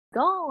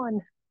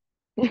Gone.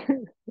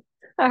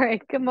 All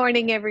right. Good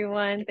morning,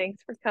 everyone.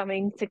 Thanks for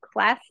coming to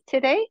class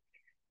today.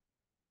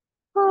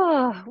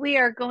 Oh, we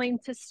are going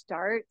to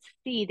start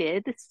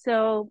seated.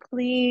 So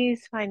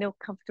please find a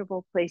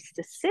comfortable place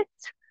to sit.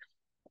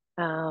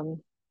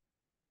 Um,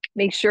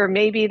 Make sure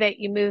maybe that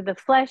you move the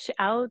flesh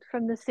out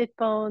from the sit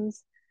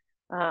bones.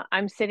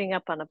 I'm sitting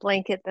up on a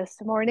blanket this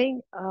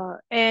morning.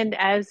 And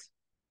as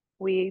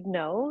we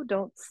know,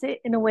 don't sit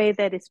in a way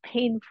that is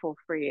painful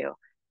for you.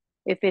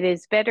 If it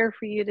is better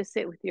for you to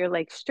sit with your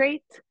legs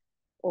straight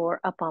or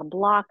up on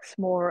blocks,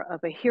 more of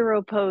a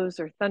hero pose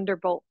or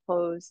thunderbolt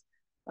pose,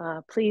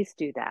 please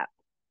do that.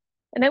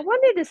 And I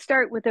wanted to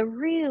start with a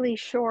really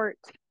short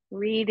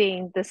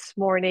reading this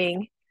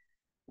morning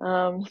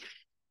um,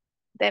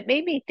 that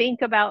made me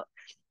think about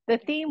the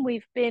theme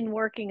we've been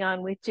working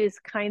on, which is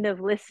kind of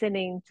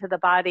listening to the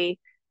body.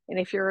 And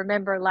if you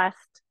remember last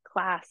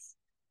class,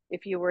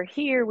 if you were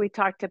here, we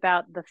talked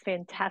about the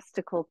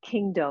fantastical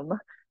kingdom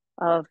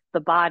of the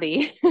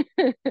body.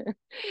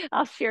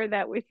 I'll share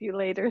that with you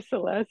later,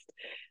 Celeste.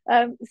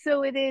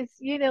 So it is,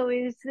 it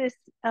is this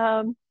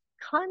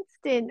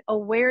constant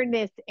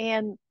awareness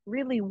and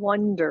really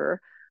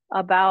wonder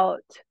about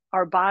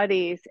our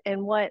bodies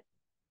and what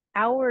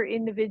our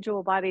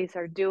individual bodies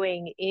are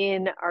doing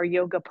in our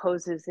yoga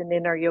poses and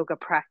in our yoga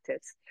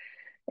practice.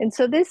 And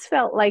so this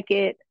felt like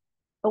it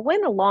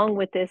went along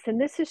with this.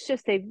 And this is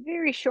just a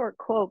very short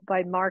quote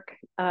by Mark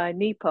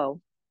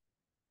Nepo.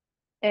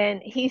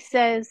 And he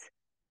says,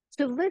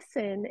 to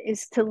listen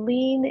is to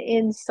lean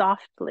in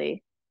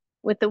softly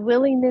with the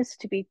willingness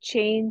to be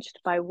changed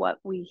by what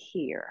we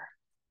hear.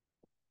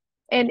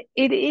 And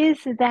it is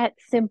that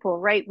simple,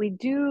 right? We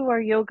do our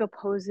yoga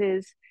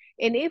poses.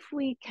 And if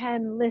we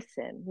can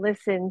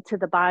listen to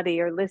the body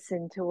or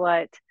listen to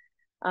what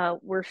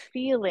we're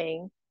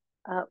feeling,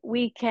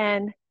 we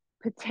can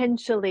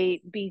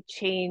potentially be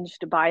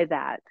changed by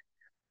that.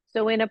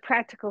 So, in a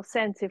practical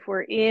sense, if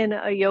we're in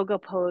a yoga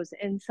pose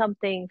and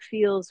something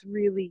feels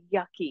really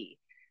yucky,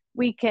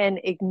 we can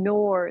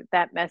ignore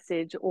that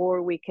message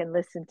or we can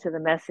listen to the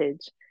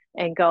message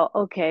and go,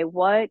 okay,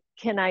 what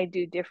can I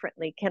do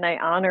differently? Can I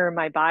honor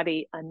my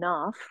body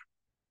enough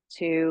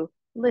to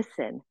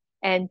listen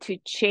and to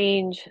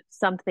change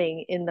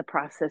something in the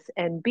process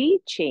and be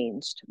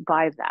changed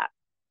by that?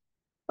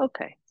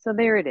 Okay, so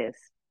there it is.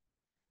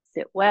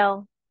 Sit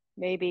well,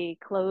 maybe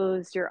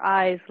close your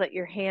eyes, let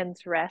your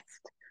hands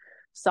rest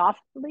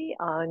softly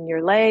on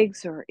your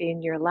legs or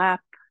in your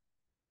lap.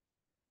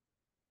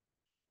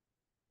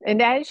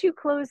 And as you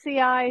close the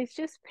eyes,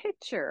 just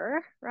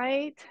picture,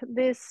 right,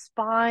 this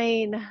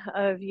spine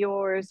of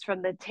yours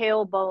from the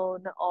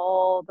tailbone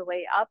all the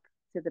way up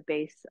to the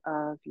base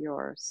of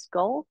your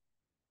skull.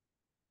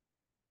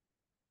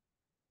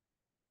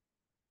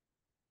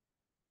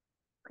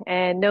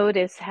 And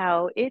notice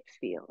how it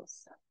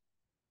feels.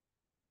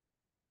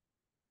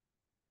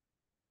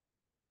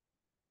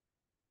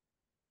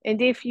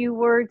 And if you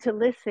were to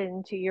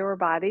listen to your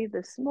body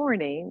this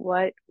morning,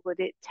 what would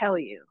it tell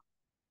you?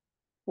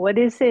 What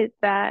is it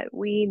that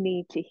we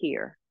need to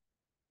hear?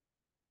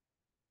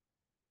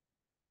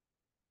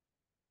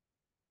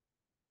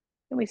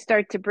 And we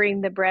start to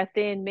bring the breath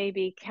in,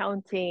 maybe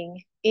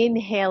counting,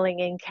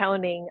 inhaling and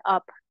counting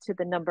up to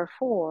the number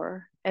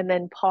 4, and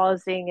then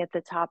pausing at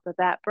the top of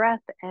that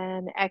breath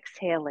and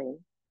exhaling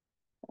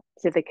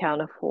to the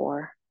count of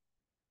 4.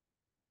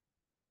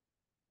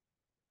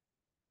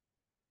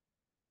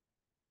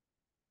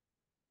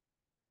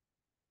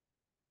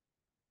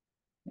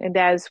 And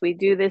as we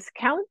do this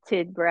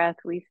counted breath,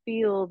 we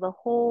feel the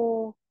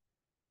whole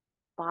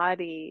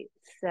body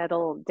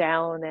settle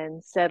down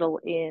and settle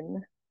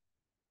in.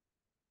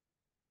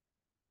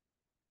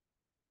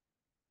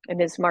 And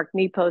as Mark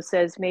Nepo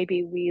says,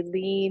 maybe we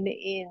lean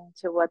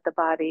into what the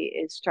body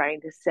is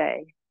trying to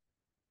say.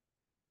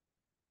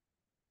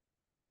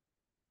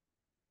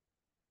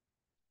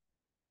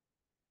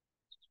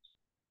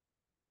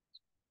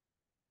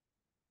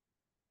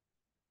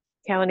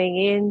 Counting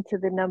into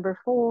the number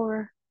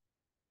 4,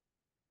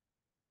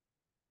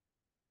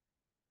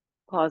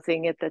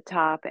 pausing at the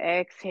top,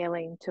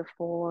 exhaling to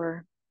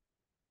 4.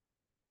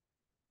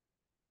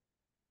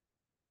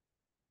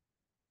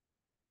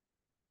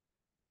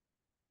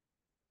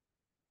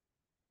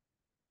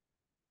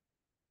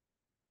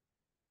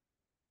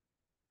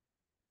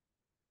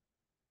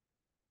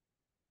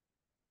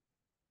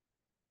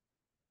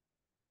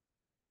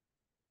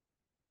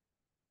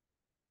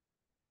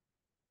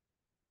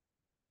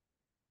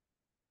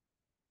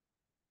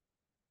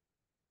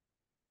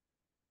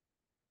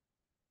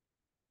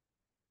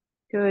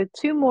 Good.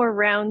 2 more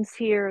rounds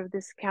here of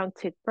this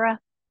counted breath.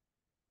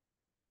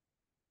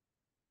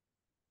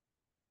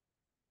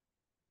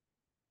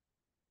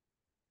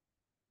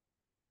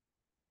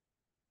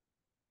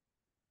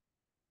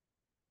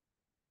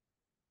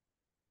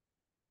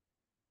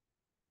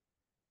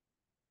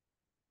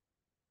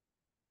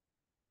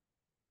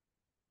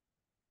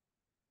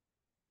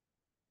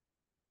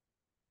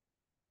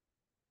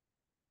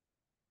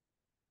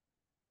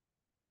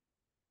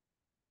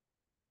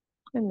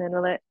 And then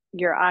let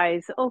your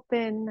eyes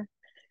open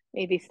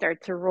Maybe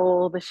start to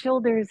roll the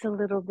shoulders a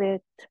little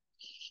bit.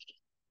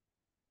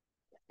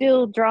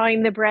 Still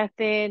drawing the breath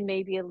in,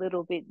 maybe a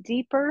little bit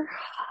deeper.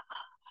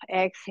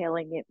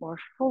 Exhaling it more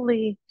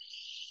fully.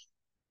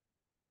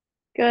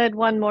 Good.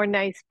 One more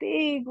nice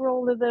big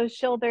roll of those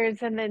shoulders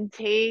and then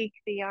take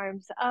the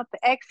arms up.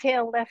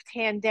 Exhale, left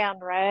hand down,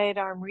 right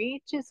arm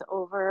reaches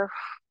over.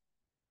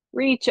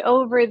 Reach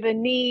over the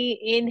knee.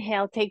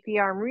 Inhale, take the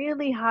arm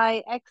really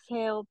high.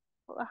 Exhale,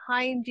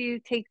 behind you,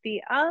 take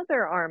the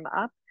other arm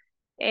up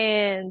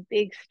and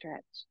big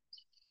stretch.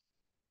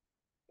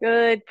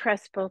 Good.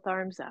 Press both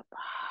arms up.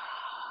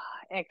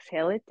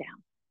 Exhale it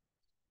down.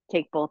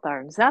 Take both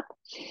arms up.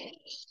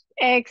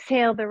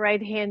 Exhale the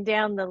right hand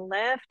down. The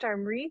left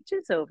arm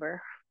reaches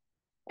over.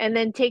 And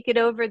then take it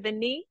over the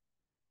knee.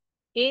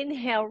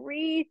 Inhale,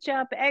 reach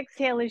up.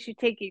 Exhale as you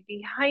take it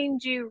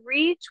behind you.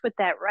 Reach with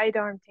that right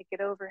arm. Take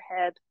it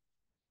overhead.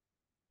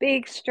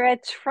 Big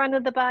stretch, front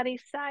of the body,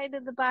 side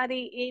of the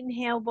body.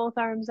 Inhale, both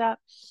arms up.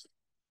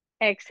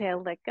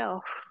 Exhale, let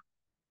go.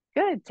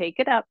 Good. Take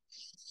it up.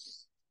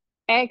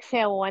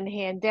 Exhale, one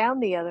hand down,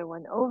 the other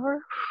one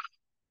over.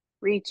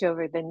 Reach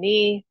over the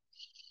knee.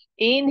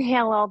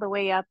 Inhale all the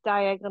way up,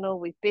 diagonal.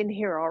 We've been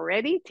here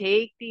already.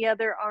 Take the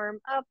other arm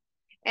up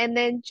and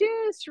then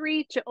just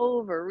reach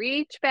over.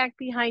 Reach back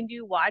behind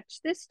you. Watch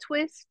this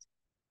twist.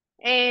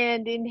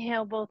 And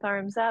inhale both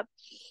arms up.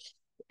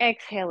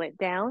 Exhale it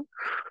down.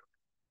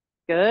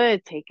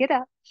 Good. Take it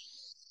up.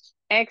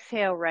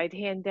 Exhale, right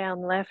hand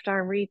down, left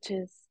arm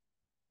reaches.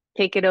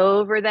 Take it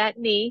over that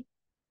knee.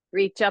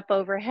 Reach up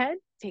overhead.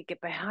 Take it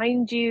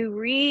behind you.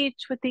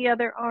 Reach with the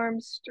other arm.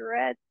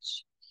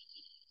 Stretch.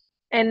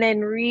 And then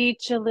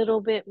reach a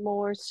little bit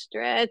more.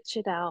 Stretch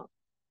it out.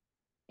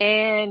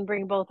 And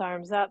bring both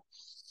arms up.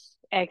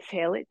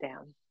 Exhale it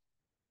down.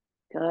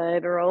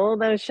 Good. Roll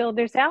those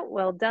shoulders out.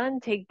 Well done.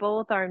 Take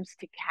both arms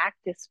to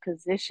cactus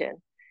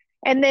position.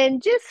 And then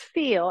just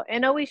feel,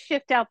 and always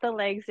shift out the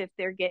legs if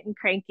they're getting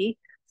cranky.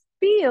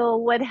 Feel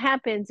what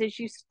happens as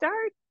you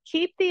start,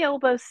 keep the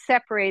elbows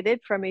separated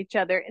from each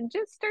other and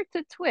just start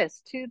to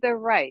twist to the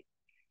right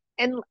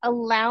and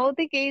allow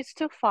the gaze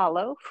to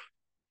follow.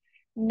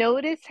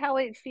 Notice how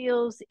it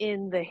feels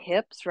in the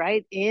hips,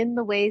 right? In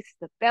the waist,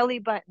 the belly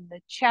button,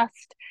 the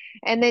chest,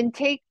 and then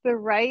take the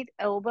right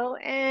elbow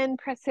and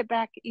press it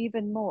back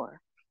even more.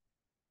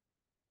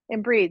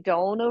 And breathe.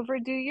 Don't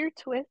overdo your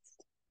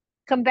twist.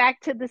 Come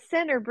back to the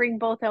center, bring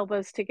both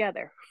elbows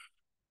together.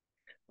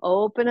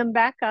 Open them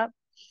back up.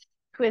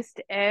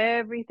 Twist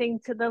everything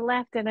to the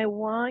left. And I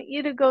want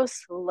you to go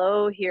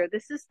slow here.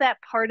 This is that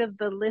part of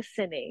the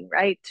listening,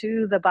 right,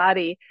 to the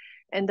body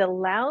and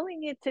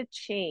allowing it to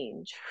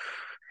change.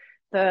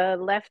 The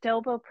left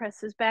elbow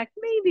presses back,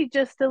 maybe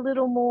just a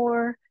little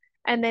more,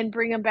 and then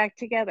bring them back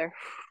together.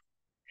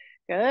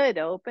 Good.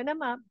 Open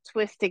them up.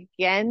 Twist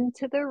again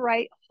to the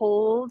right.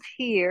 Hold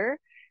here.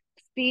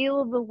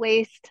 Feel the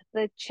waist,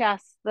 the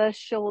chest, the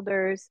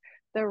shoulders,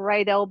 the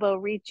right elbow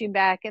reaching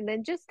back, and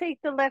then just take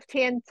the left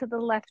hand to the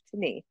left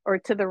knee or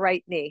to the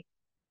right knee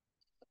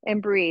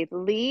and breathe.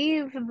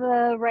 Leave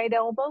the right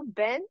elbow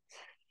bent.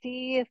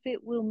 See if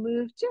it will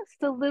move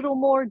just a little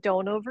more.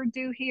 Don't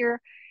overdo here.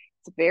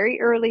 It's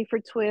very early for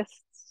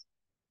twists.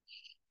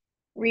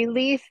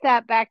 Release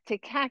that back to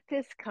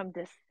cactus. Come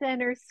to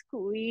center.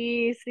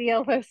 Squeeze the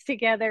elbows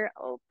together.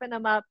 Open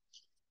them up.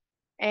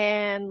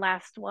 And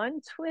last one,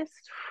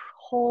 twist,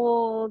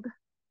 hold,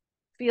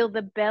 feel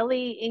the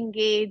belly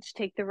engage.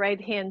 Take the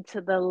right hand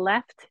to the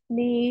left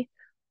knee,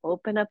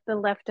 open up the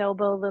left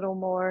elbow a little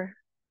more.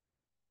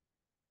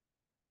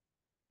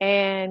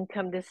 And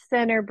come to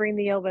center, bring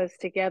the elbows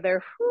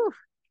together,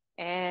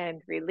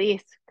 and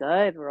release.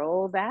 Good,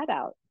 roll that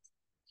out.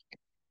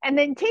 And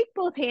then take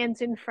both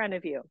hands in front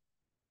of you.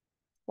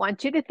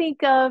 Want you to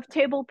think of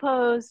table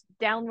pose,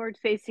 downward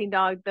facing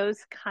dog, those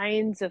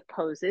kinds of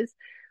poses.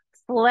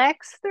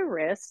 Flex the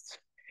wrists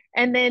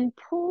and then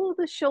pull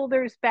the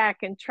shoulders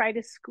back and try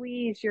to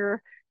squeeze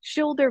your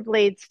shoulder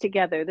blades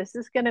together. This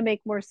is going to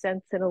make more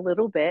sense in a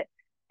little bit.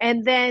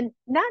 And then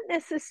not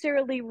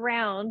necessarily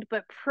round,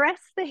 but press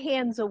the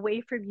hands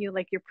away from you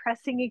like you're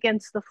pressing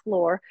against the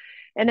floor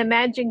and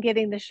imagine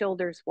getting the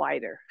shoulders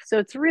wider. So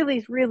it's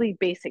really, really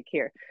basic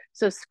here.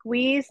 So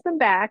squeeze them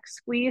back,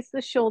 squeeze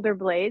the shoulder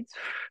blades,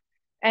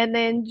 and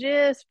then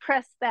just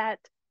press that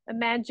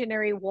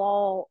imaginary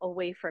wall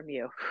away from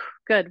you.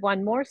 Good.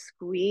 One more.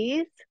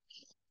 Squeeze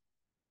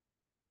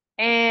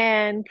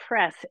and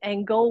press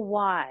and go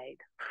wide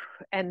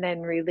and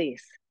then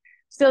release.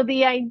 So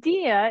the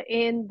idea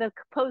in the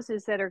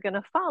poses that are going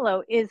to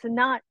follow is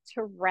not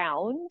to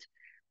round,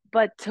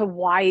 but to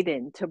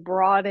widen, to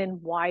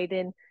broaden,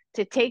 widen,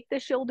 to take the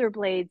shoulder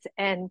blades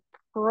and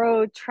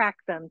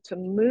protract them, to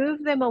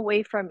move them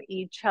away from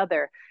each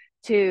other,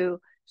 to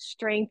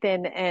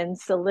strengthen and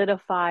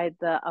solidify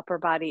the upper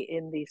body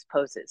in these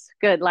poses.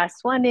 Good. Last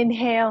one.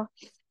 Inhale.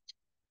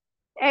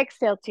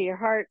 Exhale to your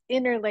heart.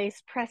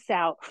 Interlace. Press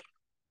out.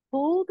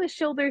 Pull the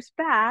shoulders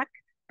back,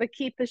 but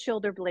keep the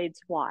shoulder blades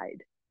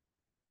wide.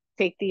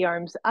 Take the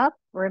arms up.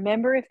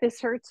 Remember, if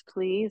this hurts,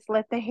 please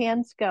let the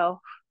hands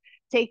go.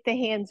 Take the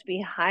hands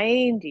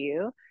behind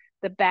you.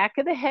 The back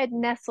of the head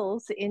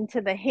nestles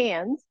into the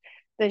hands.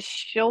 The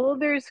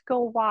shoulders go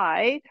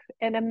wide,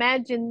 and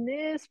imagine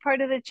this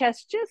part of the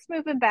chest just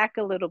moving back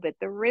a little bit,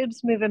 the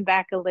ribs moving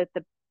back a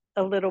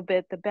little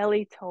bit, the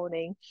belly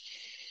toning.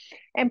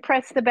 And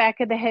press the back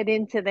of the head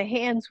into the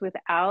hands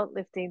without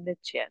lifting the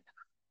chin,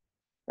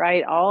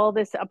 right? All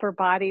this upper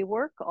body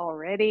work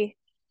already.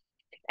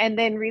 And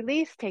then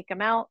release, take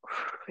them out.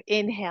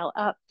 Inhale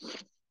up,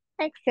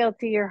 exhale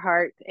to your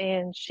heart,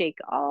 and shake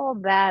all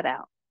that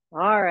out.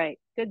 All right,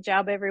 good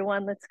job,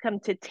 everyone. Let's come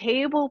to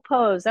table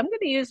pose. I'm going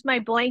to use my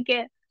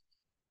blanket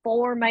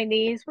for my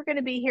knees. We're going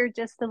to be here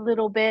just a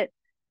little bit.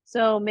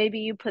 So maybe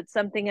you put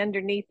something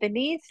underneath the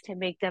knees to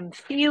make them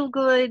feel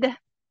good.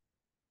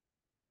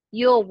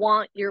 You'll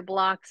want your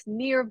blocks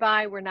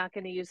nearby. We're not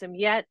going to use them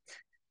yet.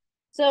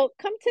 So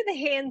come to the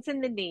hands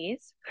and the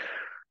knees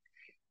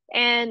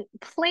and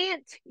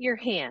plant your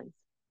hands.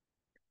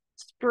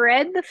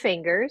 Spread the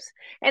fingers,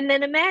 and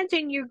then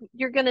imagine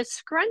you're going to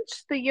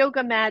scrunch the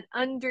yoga mat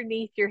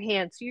underneath your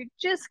hands. So you're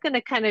just going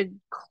to kind of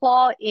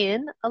claw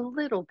in a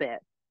little bit.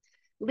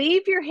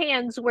 Leave your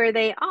hands where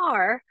they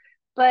are,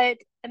 but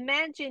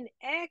imagine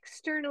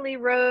externally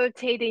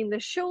rotating the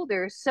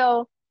shoulders.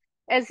 So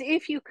as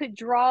if you could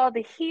draw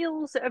the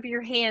heels of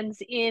your hands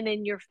in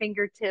and your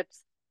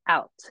fingertips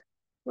out,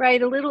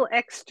 right? A little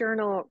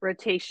external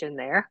rotation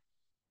there.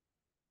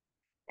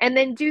 And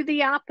then do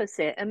the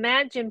opposite.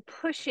 Imagine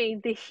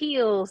pushing the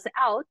heels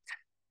out.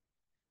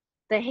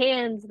 The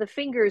hands, the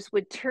fingers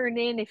would turn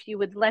in if you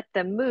would let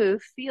them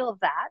move. Feel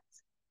that.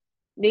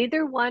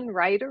 Neither one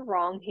right or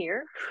wrong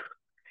here.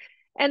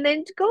 And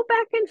then go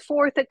back and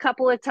forth a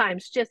couple of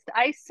times, just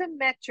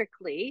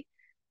isometrically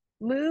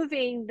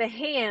moving the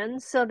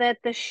hands so that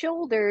the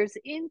shoulders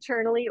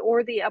internally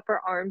or the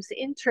upper arms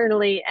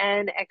internally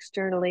and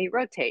externally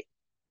rotate.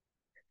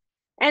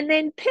 And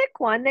then pick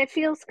one that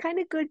feels kind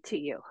of good to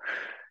you.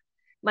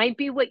 Might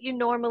be what you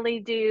normally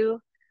do.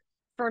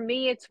 For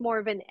me, it's more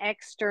of an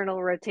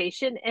external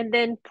rotation. And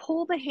then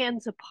pull the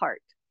hands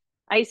apart.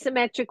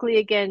 Isometrically,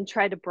 again,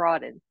 try to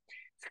broaden.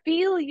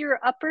 Feel your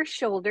upper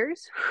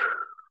shoulders.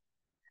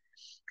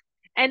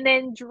 And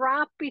then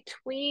drop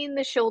between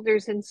the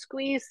shoulders and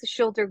squeeze the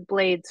shoulder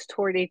blades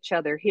toward each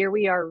other. Here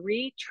we are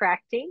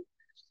retracting.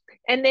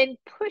 And then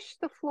push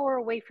the floor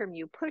away from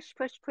you. Push,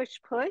 push,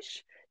 push,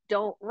 push.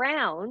 Don't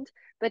round,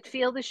 but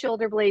feel the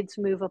shoulder blades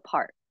move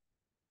apart.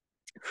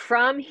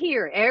 From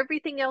here,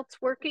 everything else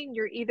working,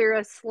 you're either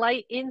a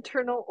slight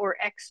internal or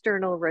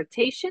external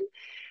rotation,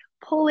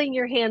 pulling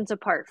your hands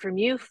apart from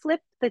you,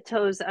 flip the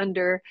toes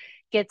under,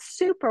 get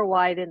super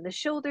wide in the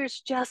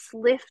shoulders, just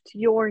lift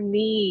your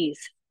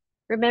knees.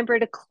 Remember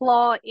to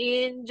claw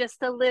in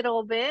just a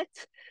little bit,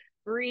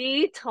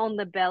 breathe, tone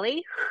the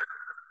belly,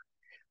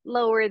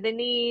 lower the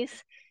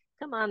knees,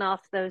 come on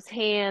off those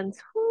hands,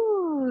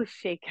 whoo,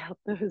 shake out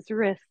those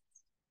wrists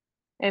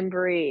and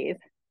breathe.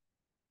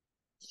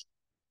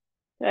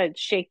 Good,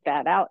 shake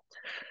that out.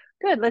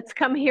 Good, let's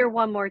come here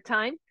one more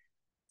time.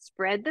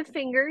 Spread the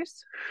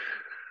fingers.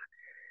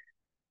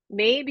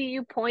 Maybe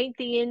you point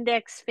the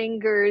index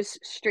fingers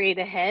straight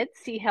ahead.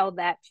 See how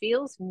that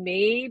feels.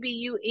 Maybe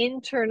you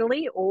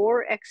internally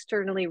or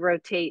externally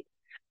rotate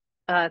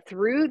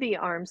through the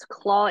arms.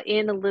 Claw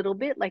in a little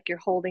bit like you're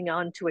holding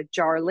on to a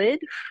jar lid.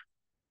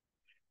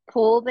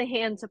 Pull the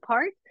hands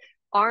apart.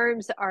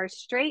 Arms are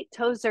straight.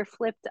 Toes are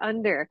flipped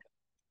under.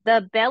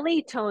 The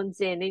belly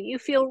tones in and you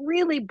feel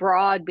really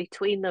broad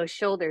between those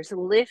shoulders.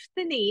 Lift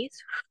the knees.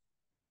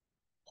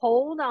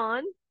 Hold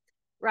on,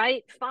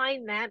 right?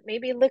 Find that.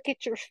 Maybe look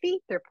at your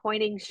feet. They're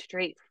pointing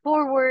straight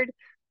forward.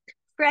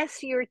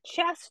 Press your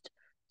chest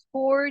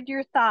toward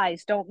your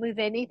thighs. Don't move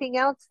anything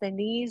else. The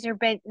knees are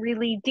bent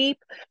really deep.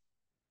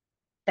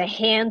 The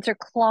hands are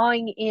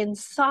clawing in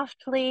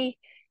softly.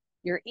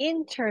 You're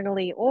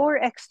internally or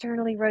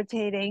externally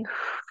rotating.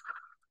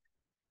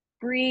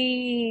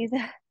 Breathe.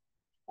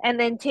 And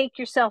then take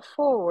yourself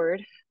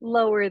forward.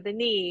 Lower the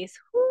knees.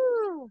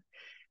 Woo.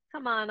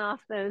 Come on off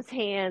those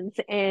hands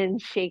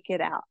and shake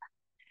it out.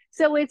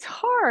 So it's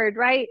hard,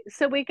 right?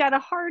 So we got a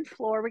hard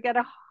floor. We got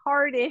a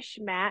hardish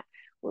mat.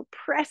 We're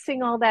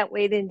pressing all that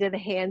weight into the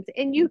hands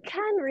and you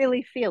can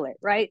really feel it,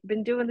 right?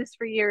 Been doing this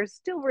for years,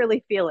 still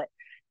really feel it.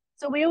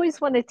 So we always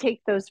want to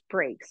take those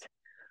breaks.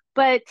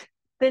 But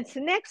this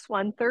next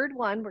one, third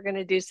one, we're going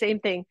to do the same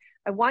thing.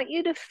 I want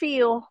you to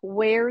feel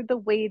where the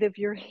weight of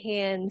your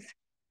hands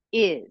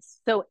is.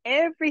 So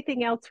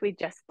everything else we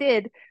just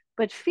did,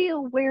 but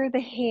feel where the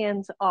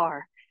hands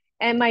are.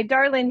 And my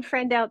darling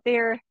friend out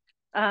there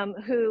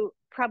who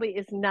probably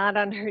is not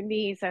on her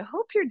knees, I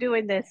hope you're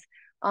doing this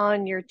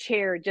on your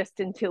chair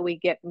just until we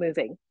get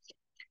moving.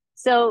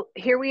 So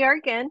here we are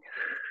again.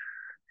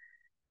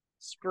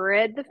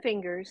 Spread the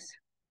fingers.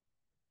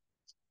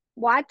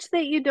 Watch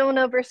that you don't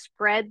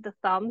overspread the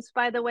thumbs,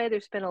 by the way.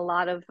 There's been a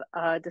lot of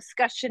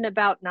discussion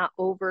about not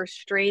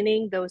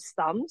overstraining those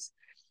thumbs.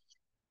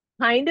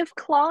 Kind of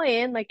claw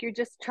in like you're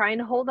just trying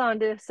to hold on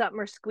to something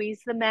or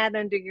squeeze the mat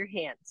under your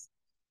hands.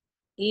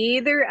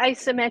 Either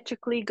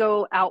isometrically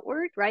go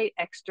outward, right?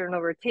 External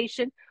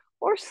rotation,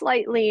 or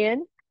slightly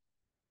in.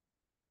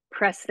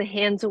 Press the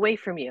hands away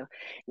from you.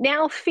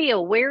 Now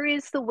feel, where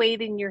is the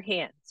weight in your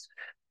hands?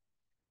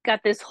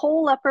 Got this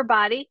whole upper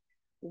body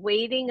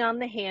waiting on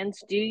the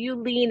hands. Do you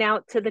lean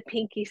out to the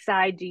pinky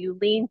side? Do you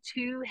lean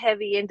too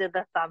heavy into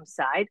the thumb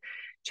side?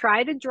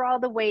 Try to draw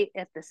the weight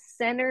at the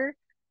center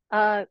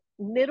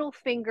middle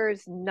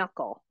finger's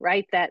knuckle,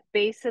 right? That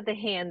base of the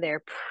hand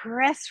there.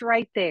 Press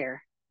right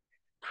there.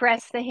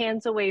 Press the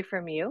hands away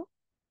from you.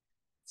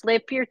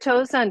 Flip your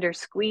toes under,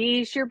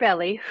 squeeze your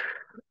belly,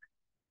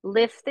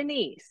 lift the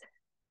knees.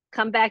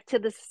 Come back to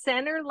the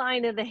center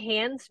line of the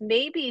hands,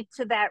 maybe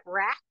to that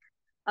rack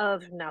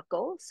of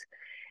knuckles,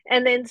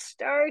 and then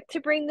start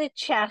to bring the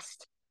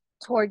chest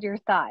toward your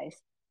thighs.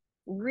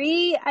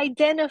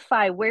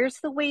 Re-identify, where's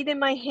the weight in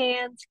my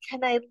hands?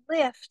 Can I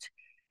lift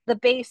the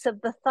base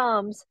of the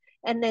thumbs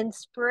and then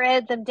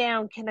spread them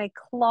down? Can I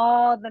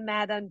claw the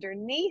mat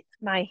underneath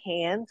my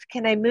hands?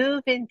 Can I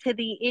move into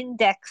the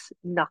index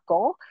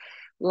knuckle?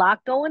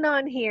 Lot going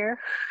on here.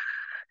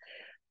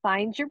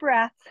 Find your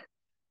breath.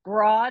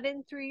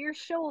 Broaden through your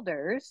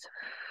shoulders.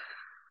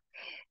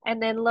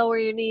 And then lower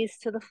your knees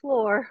to the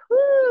floor.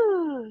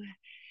 Woo!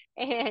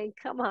 And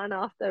come on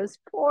off those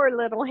poor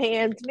little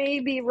hands.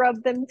 Maybe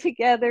rub them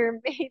together,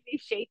 maybe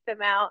shake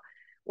them out.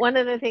 One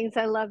of the things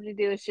I love to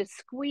do is just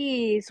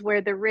squeeze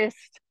where the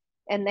wrist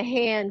and the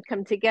hand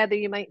come together.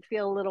 You might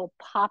feel a little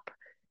pop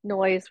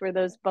noise where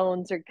those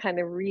bones are kind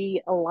of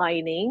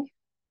realigning.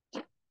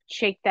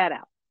 Shake that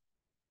out.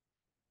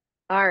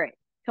 All right,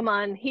 come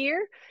on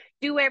here.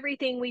 Do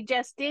everything we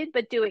just did,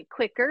 but do it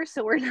quicker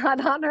so we're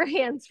not on our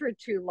hands for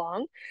too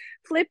long.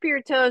 Flip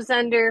your toes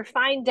under,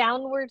 find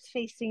downwards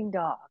facing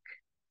dog.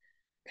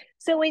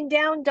 So in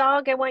down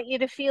dog, I want you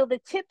to feel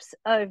the tips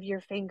of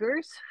your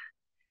fingers.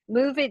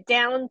 Move it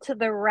down to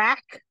the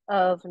rack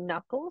of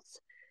knuckles.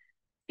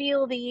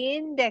 Feel the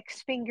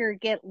index finger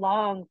get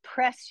long.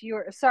 Press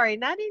your, sorry,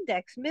 not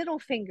index, middle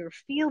finger.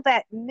 Feel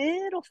that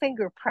middle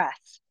finger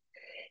press.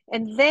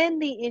 And then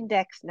the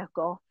index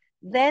knuckle.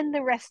 Then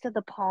the rest of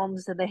the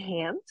palms of the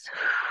hands.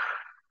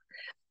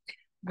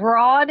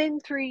 Broaden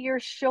through your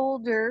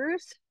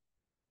shoulders.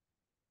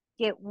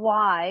 Get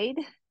wide.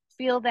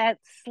 Feel that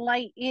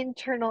slight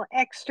internal,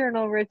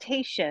 external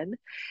rotation,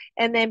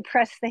 and then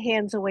press the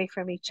hands away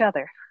from each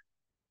other.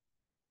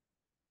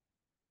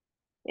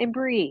 And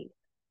breathe.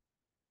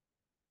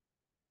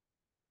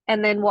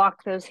 And then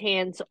walk those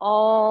hands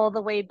all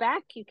the way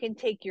back. You can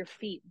take your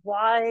feet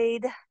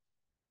wide.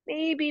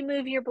 Maybe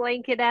move your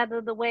blanket out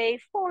of the way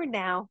for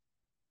now.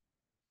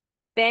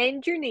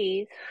 Bend your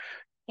knees.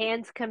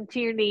 Hands come to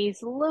your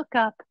knees. Look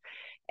up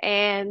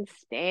and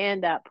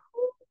stand up.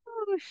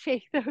 Ooh,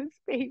 shake those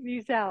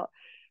babies out,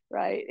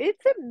 right?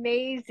 It's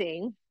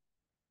amazing,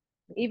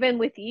 even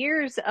with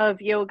years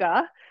of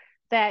yoga,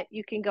 that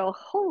you can go,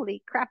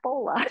 holy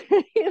crapola.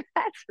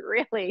 That's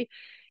really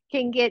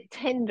can get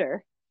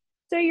tender.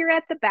 So you're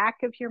at the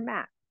back of your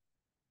mat.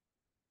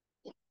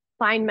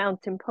 Find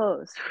mountain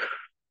pose.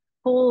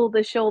 Pull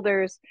the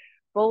shoulders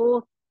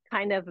both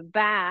kind of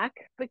back,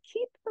 but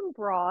keep them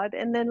broad,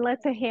 and then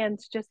let the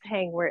hands just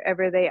hang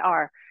wherever they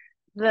are.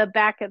 The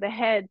back of the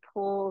head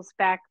pulls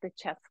back, the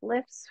chest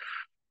lifts.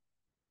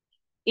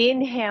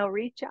 Inhale,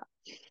 reach up.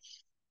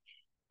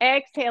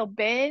 Exhale,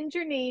 bend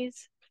your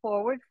knees,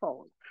 forward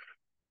fold.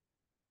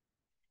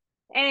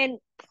 And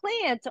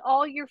plant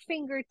all your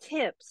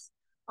fingertips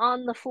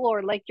on the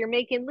floor like you're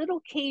making little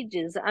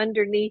cages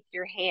underneath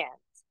your hands.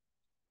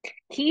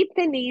 Keep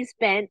the knees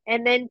bent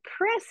and then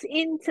press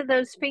into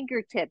those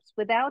fingertips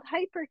without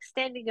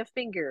hyperextending a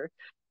finger.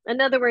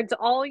 In other words,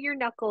 all your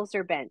knuckles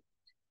are bent.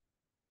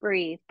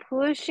 Breathe.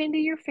 Push into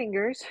your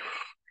fingers.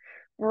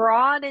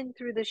 Broaden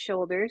through the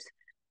shoulders.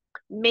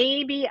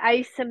 Maybe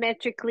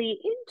isometrically,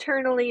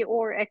 internally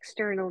or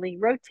externally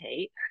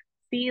rotate.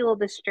 Feel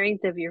the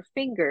strength of your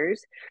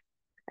fingers.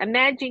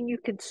 Imagine you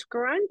could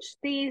scrunch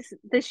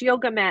this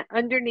yoga mat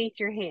underneath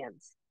your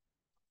hands.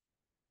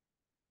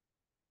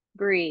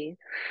 Breathe.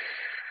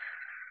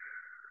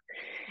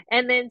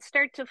 And then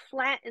start to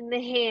flatten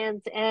the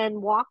hands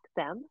and walk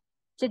them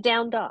to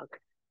down dog.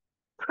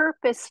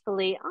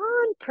 Purposefully,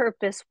 on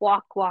purpose,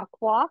 walk, walk,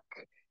 walk.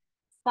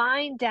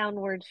 Find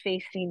downward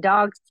facing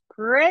dog.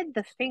 Spread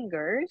the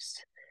fingers.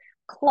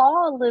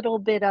 Claw a little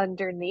bit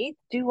underneath.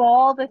 Do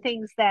all the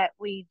things that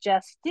we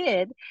just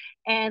did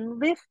and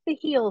lift the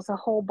heels a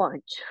whole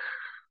bunch.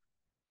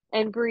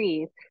 And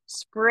breathe.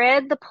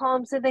 Spread the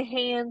palms of the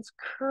hands,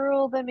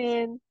 curl them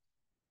in.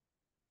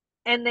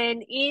 And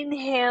then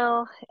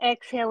inhale,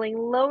 exhaling,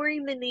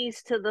 lowering the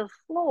knees to the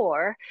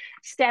floor.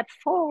 Step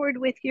forward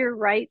with your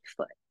right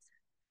foot.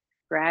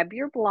 Grab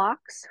your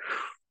blocks.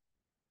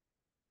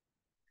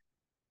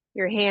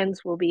 Your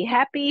hands will be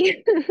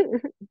happy.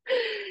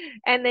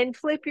 And then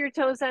flip your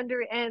toes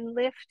under and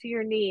lift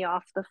your knee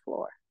off the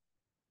floor.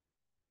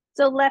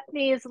 So left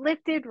knee is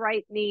lifted,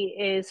 right knee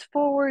is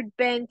forward,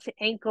 bent,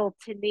 ankle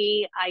to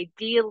knee.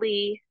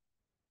 Ideally,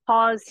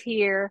 pause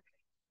here.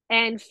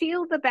 And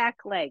feel the back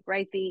leg,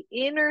 right? The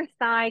inner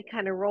thigh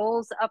kind of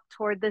rolls up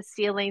toward the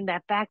ceiling.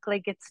 That back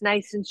leg gets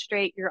nice and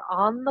straight. You're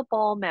on the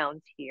ball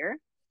mount here.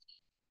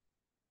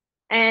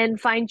 And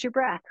find your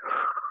breath.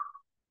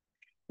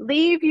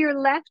 Leave your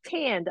left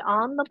hand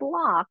on the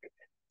block.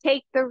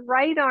 Take the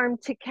right arm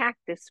to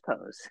cactus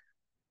pose.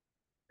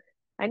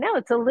 I know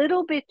it's a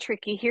little bit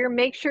tricky here.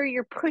 Make sure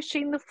you're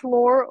pushing the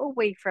floor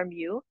away from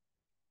you.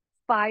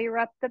 Fire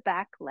up the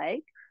back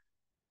leg.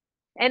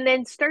 And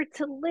then start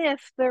to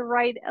lift the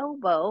right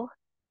elbow.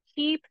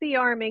 Keep the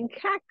arm in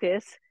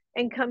cactus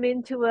and come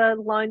into a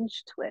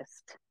lunge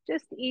twist.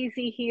 Just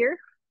easy here.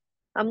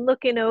 I'm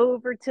looking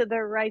over to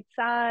the right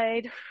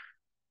side.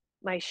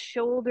 My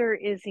shoulder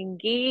is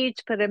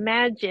engaged, but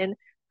imagine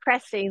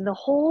pressing the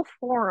whole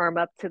forearm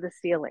up to the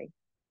ceiling.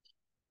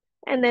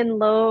 And then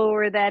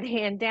lower that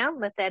hand down.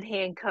 Let that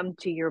hand come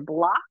to your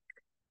block.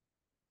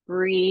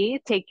 Breathe.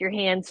 Take your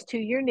hands to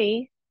your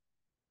knee.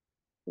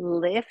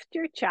 Lift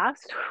your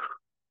chest.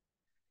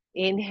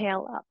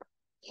 Inhale up.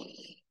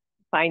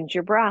 Find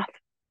your breath.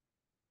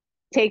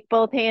 Take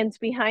both hands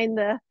behind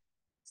the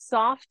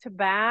soft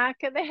back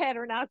of the head,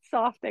 or not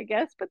soft, I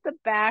guess, but the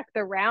back,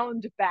 the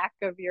round back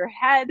of your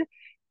head.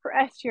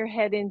 Press your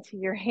head into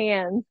your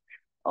hands.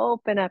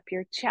 Open up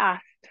your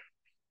chest.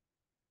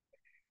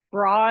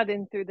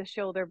 Broaden through the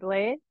shoulder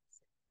blades.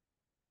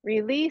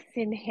 Release,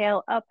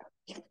 inhale up.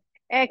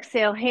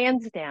 Exhale,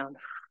 hands down.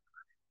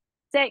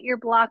 Set your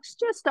blocks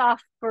just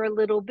off for a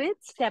little bit.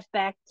 Step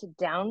back to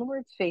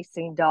downward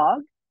facing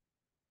dog.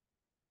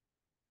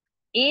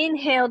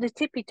 Inhale to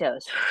tippy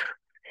toes.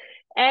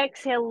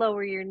 Exhale,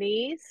 lower your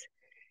knees.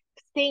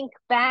 Sink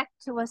back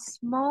to a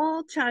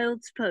small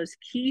child's pose.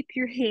 Keep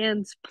your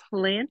hands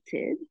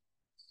planted.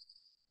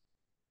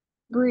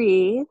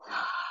 Breathe.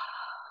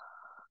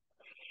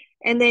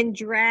 And then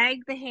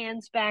drag the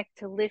hands back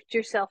to lift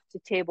yourself to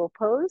table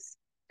pose.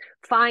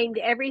 Find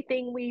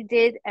everything we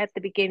did at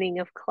the beginning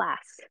of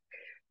class.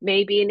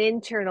 Maybe an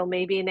internal,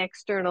 maybe an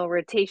external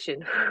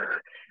rotation.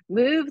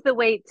 Move the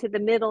weight to the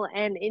middle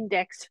and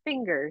index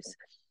fingers.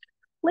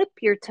 Flip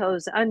your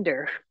toes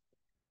under.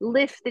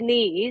 Lift the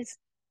knees.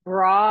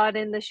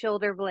 Broaden the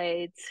shoulder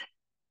blades.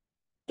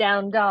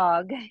 Down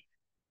dog.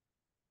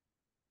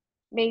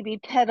 Maybe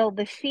pedal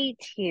the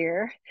feet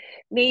here.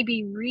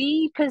 Maybe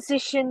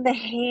reposition the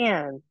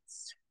hands.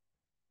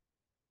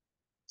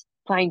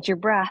 Find your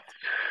breath.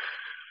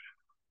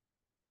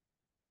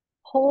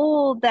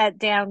 Hold that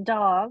down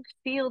dog.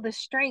 Feel the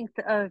strength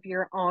of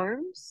your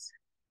arms.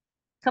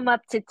 Come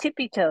up to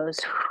tippy toes.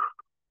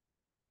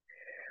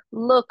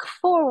 Look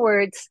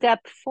forward,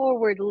 step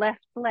forward,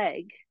 left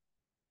leg.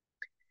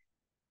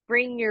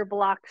 Bring your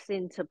blocks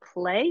into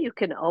play. You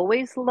can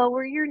always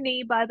lower your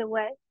knee, by the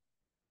way.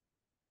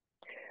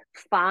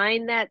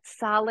 Find that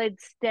solid,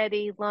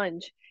 steady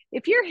lunge.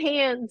 If your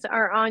hands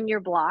are on your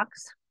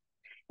blocks,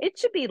 it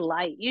should be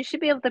light. You should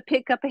be able to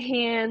pick up a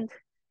hand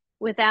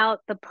without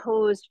the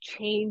pose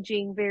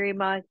changing very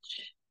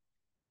much.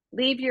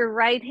 Leave your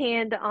right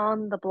hand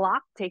on the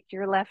block. Take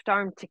your left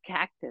arm to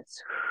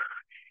cactus.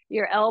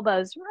 Your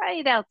elbows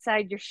right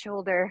outside your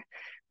shoulder.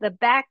 The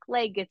back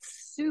leg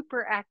gets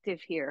super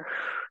active here.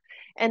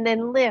 And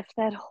then lift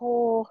that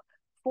whole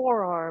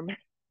forearm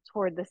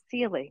toward the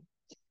ceiling.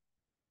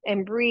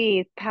 And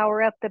breathe.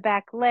 Power up the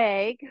back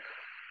leg.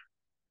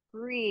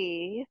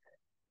 Breathe.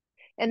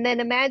 And then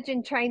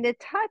imagine trying to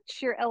touch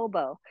your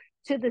elbow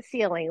to the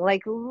ceiling.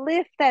 Like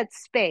lift that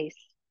space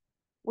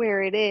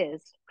where it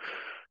is.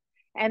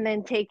 And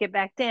then take it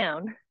back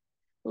down.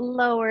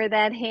 Lower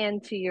that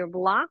hand to your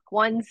block.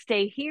 One,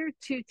 stay here.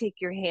 Two, take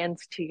your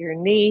hands to your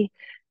knee.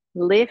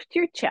 Lift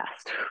your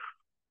chest.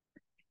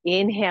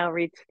 Inhale,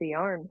 reach the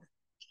arms.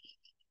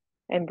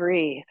 And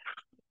breathe.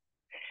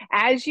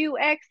 As you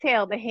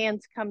exhale, the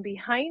hands come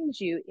behind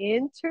you,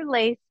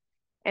 interlace,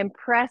 and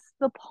press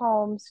the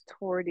palms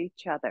toward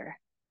each other.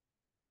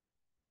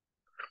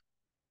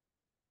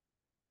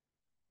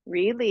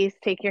 Release,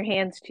 take your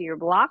hands to your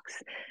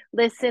blocks.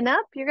 Listen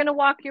up. You're going to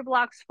walk your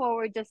blocks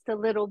forward just a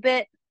little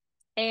bit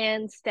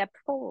and step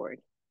forward.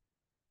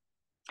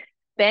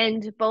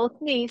 Bend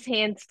both knees,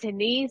 hands to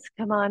knees.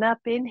 Come on up,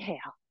 inhale.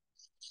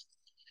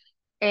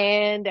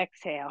 And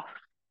exhale.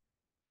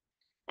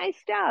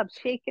 Nice job.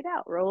 Shake it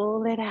out.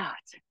 Roll it out.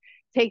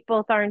 Take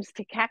both arms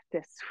to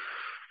cactus.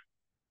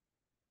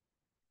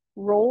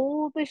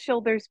 Roll the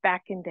shoulders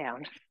back and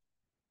down.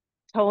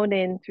 Tone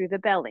in through the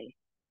belly.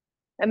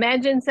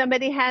 Imagine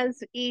somebody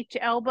has each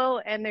elbow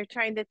and they're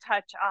trying to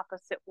touch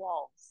opposite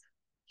walls.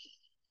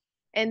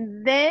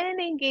 And then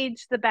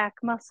engage the back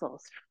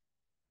muscles.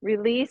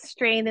 Release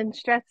strain and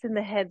stress in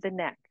the head, the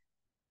neck.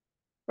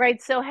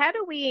 Right, so how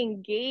do we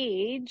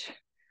engage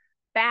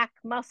back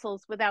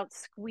muscles without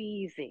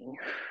squeezing?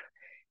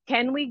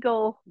 Can we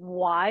go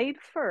wide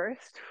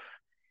first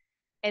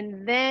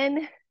and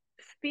then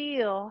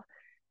feel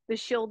the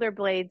shoulder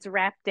blades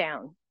wrap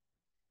down?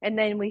 And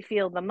then we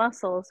feel the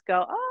muscles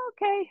go, oh,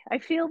 okay, I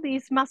feel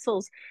these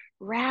muscles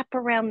wrap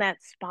around that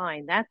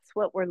spine. That's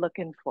what we're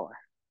looking for.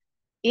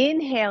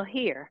 Inhale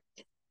here.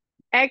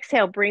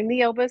 Exhale, bring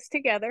the elbows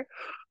together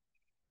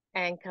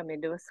and come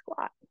into a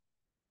squat.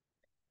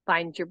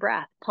 Find your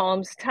breath.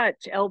 Palms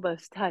touch,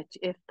 elbows touch,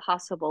 if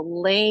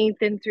possible.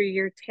 Lengthen through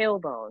your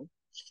tailbone.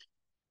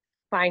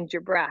 Find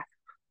your breath.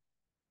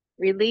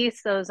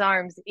 Release those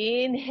arms.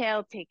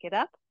 Inhale, take it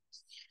up.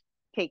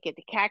 Take it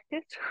to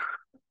cactus.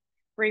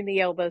 Bring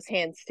the elbows,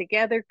 hands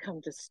together.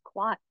 Come to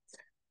squat.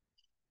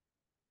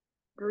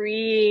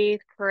 Breathe,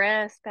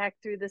 press back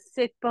through the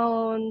sit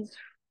bones.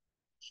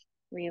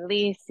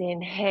 Release,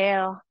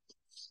 inhale.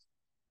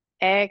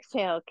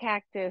 Exhale,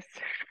 cactus.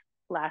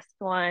 Last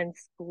one,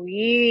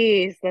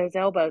 squeeze those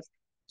elbows.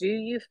 Do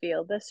you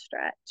feel the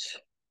stretch?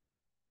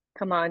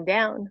 Come on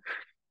down.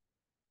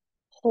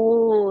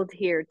 Hold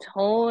here,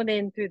 tone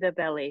in through the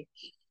belly.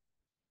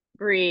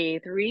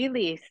 Breathe,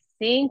 release,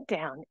 sink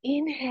down.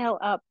 Inhale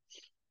up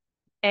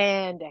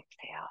and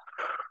exhale.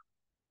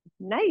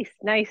 Nice,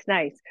 nice,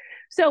 nice.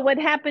 So what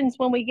happens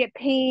when we get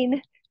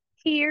pain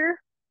here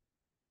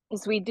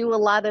is we do a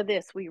lot of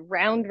this. We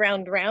round,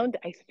 round, round.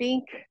 I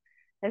think,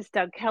 as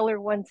Doug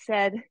Keller once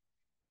said,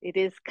 it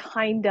is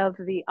kind of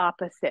the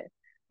opposite.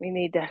 We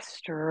need to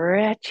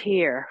stretch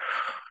here.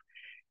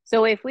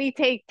 So if we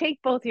take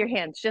both your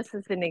hands, just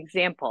as an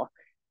example,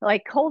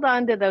 like hold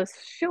on to those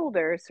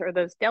shoulders or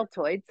those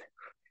deltoids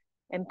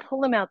and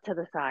pull them out to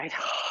the side.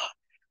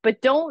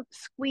 But don't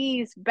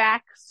squeeze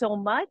back so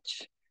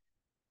much.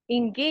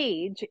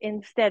 Engage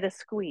instead of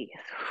squeeze.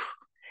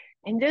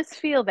 And just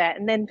feel that.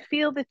 And then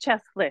feel the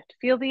chest lift.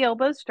 Feel the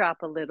elbows drop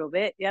a little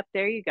bit. Yep,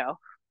 there you go.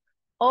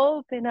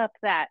 Open up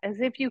that as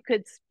if you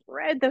could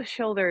spread those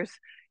shoulders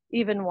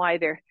even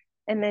wider.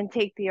 And then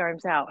take the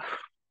arms out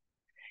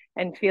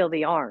and feel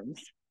the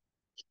arms.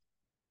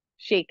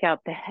 Shake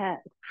out the head.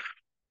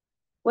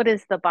 What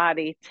is the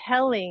body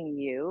telling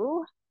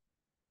you?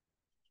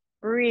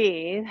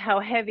 Breathe. How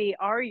heavy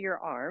are your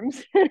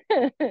arms?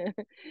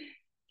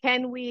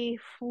 Can we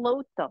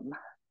float them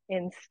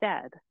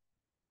instead?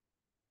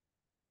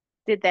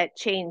 Did that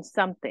change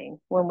something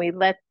when we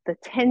let the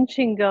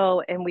tension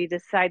go and we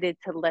decided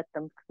to let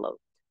them float?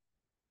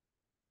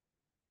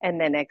 And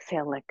then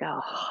exhale, let go.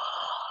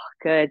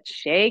 Good.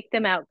 Shake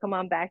them out. Come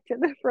on back to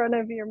the front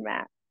of your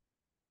mat.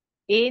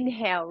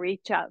 Inhale,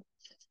 reach up.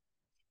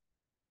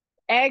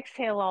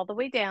 Exhale all the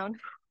way down.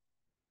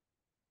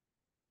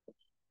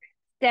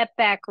 Step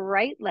back,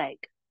 right leg.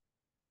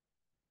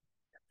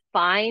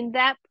 Find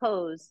that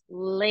pose.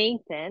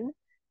 Lengthen.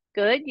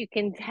 Good. You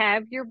can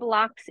have your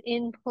blocks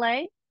in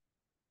play.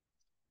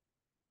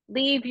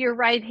 Leave your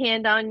right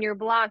hand on your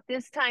block.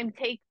 This time,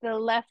 take the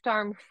left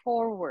arm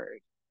forward.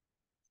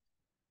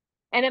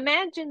 And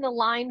imagine the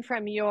line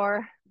from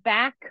your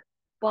back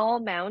ball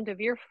mound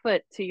of your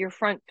foot to your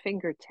front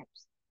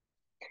fingertips.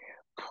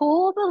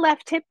 Pull the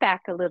left hip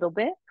back a little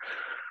bit.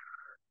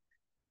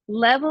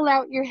 Level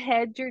out your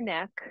head, your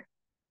neck.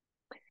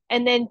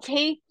 And then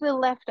take the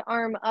left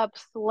arm up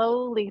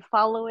slowly.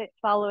 Follow it,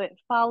 follow it,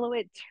 follow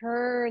it.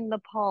 Turn the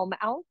palm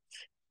out.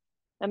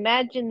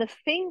 Imagine the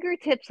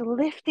fingertips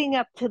lifting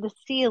up to the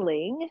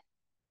ceiling.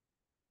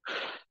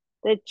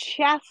 The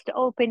chest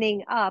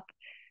opening up.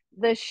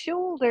 The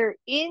shoulder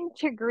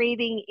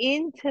integrating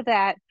into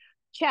that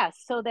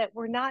chest so that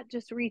we're not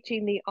just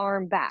reaching the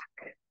arm back.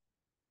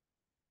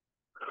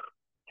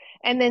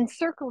 And then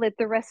circle it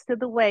the rest of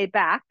the way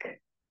back,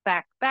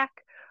 back, back,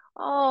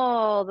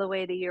 all the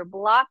way to your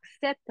block.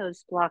 Set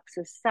those blocks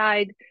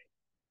aside.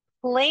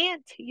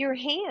 Plant your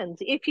hands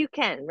if you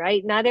can,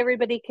 right? Not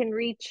everybody can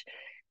reach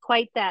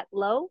quite that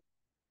low.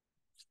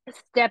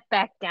 Step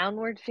back,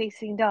 downward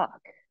facing dog.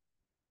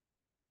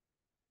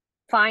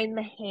 Find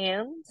the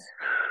hands.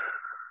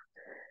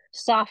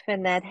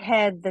 Soften that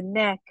head, the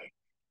neck,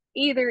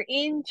 either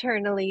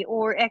internally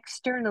or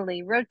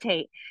externally.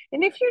 Rotate.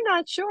 And if you're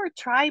not sure,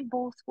 try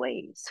both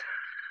ways.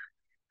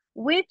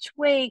 Which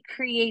way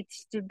creates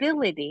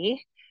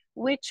stability?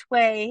 Which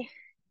way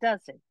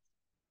doesn't?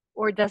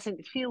 Or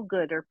doesn't feel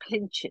good or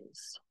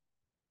pinches?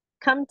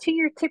 Come to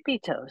your tippy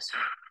toes.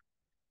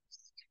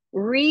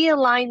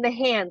 Realign the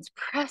hands.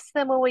 Press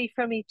them away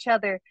from each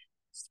other.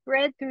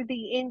 Spread through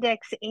the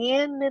index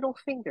and middle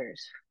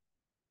fingers.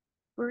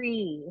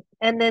 Breathe.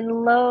 And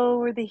then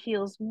lower the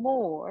heels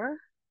more.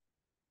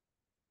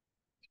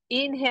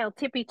 Inhale,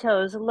 tippy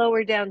toes,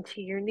 lower down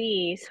to your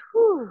knees.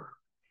 Whew.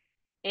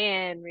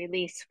 And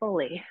release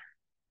fully.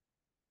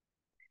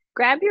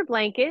 Grab your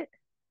blanket.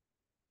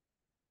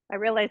 I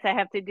realize I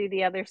have to do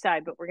the other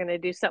side, but we're going to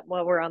do something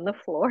while we're on the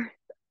floor.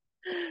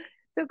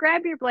 So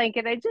grab your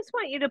blanket. I just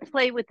want you to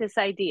play with this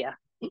idea.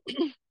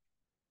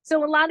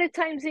 So a lot of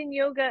times in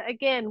yoga,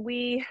 again,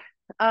 we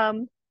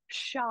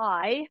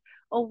shy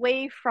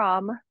away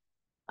from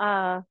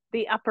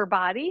the upper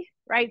body,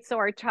 right? So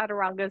our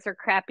chaturangas are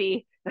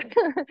crappy.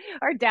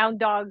 Our down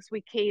dogs,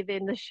 we cave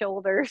in the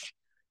shoulders,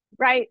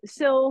 right?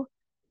 So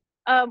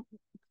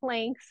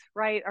planks,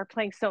 right? Our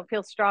planks don't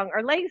feel strong.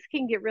 Our legs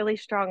can get really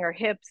strong, our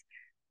hips,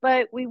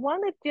 but we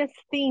want to just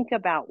think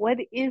about what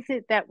is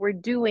it that we're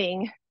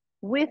doing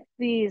with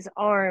these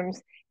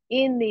arms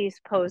in these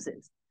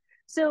poses.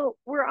 So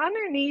we're on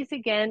our knees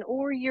again,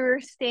 or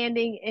you're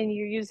standing and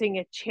you're using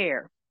a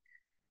chair.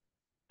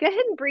 Go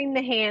ahead and bring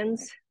the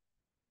hands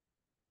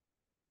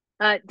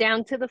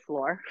down to the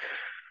floor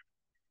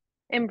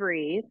and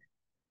breathe.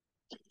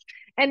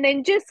 And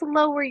then just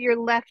lower your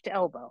left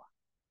elbow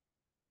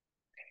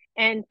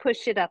and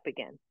push it up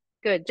again.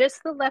 Good,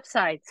 just the left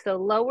side. So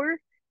lower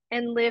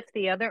and lift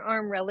the other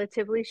arm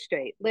relatively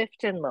straight.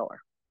 Lift and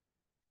lower.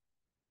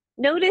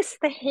 Notice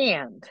the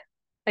hand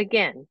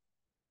again.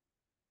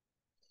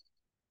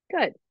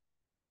 Good.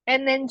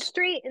 And then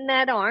straighten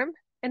that arm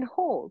and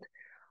hold.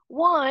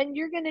 1,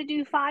 you're going to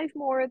do 5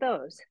 more of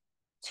those.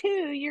 2,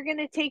 you're going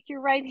to take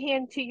your right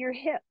hand to your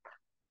hip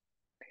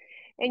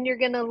and you're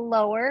going to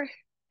lower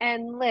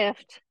and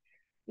lift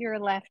your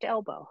left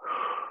elbow.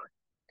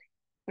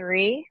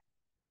 3,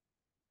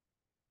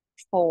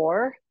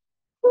 4,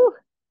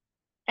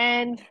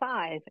 and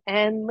 5,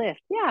 and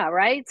lift. Yeah,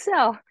 right?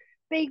 So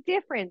big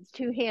difference.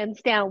 2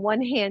 hands down,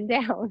 1 hand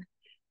down,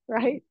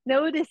 right?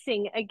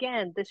 Noticing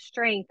again the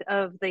strength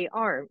of the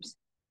arms.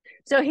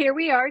 So here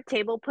we are,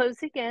 table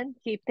pose again.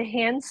 Keep the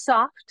hands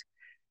soft.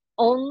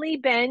 Only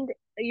bend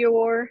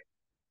your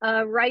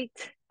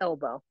right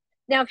elbow.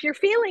 Now, if you're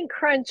feeling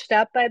crunched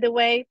up, by the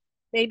way,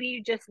 maybe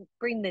you just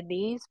bring the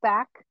knees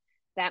back.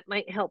 That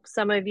might help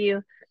some of you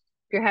if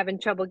you're having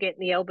trouble getting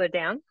the elbow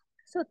down.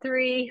 So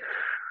 3,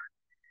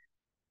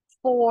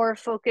 4,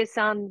 focus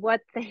on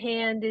what the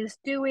hand is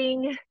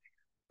doing.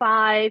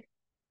 5,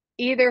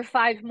 either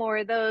 5 more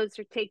of those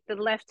or take the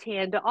left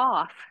hand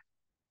off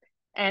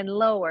and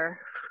lower.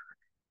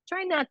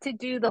 Try not to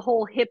do the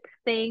whole hip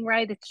thing,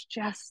 right? It's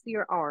just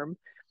your arm.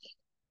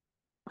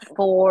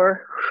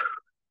 4,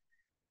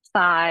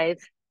 5,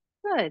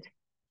 good.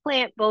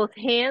 Plant both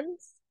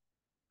hands,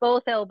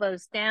 both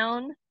elbows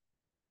down.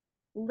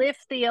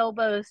 Lift the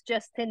elbows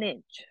just an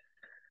inch.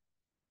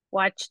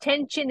 Watch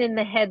tension in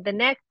the head, the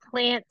neck.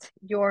 Plant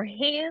your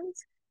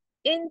hands,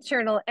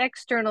 internal,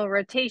 external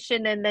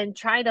rotation, and then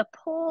try to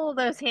pull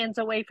those hands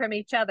away from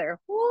each other.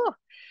 Woo!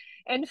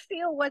 And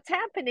feel what's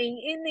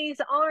happening in these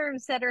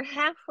arms that are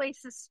halfway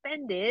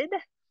suspended.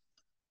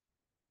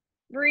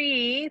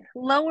 Breathe,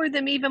 lower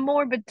them even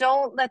more, but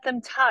don't let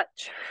them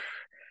touch.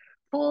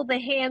 Pull the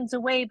hands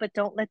away, but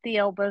don't let the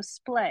elbows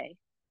splay.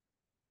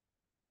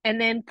 And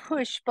then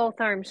push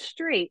both arms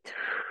straight.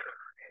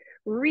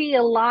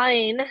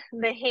 Realign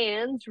the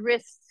hands,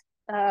 wrists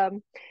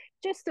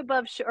just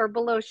above or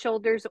below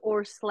shoulders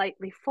or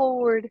slightly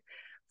forward.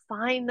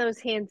 Find those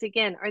hands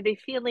again. Are they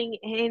feeling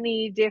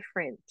any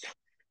different?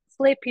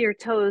 Flip your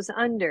toes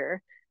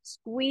under.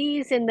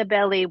 Squeeze in the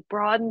belly,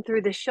 broaden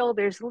through the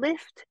shoulders.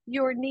 Lift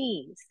your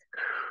knees.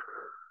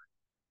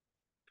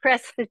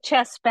 Press the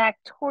chest back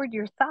toward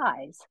your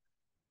thighs.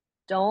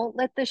 Don't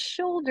let the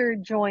shoulder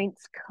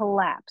joints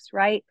collapse,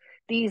 right?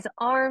 These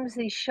arms,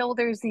 these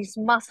shoulders, these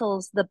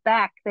muscles, the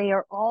back, they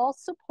are all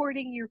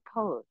supporting your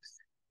pose.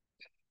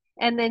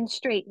 And then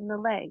straighten the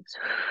legs.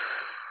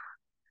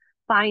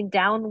 Find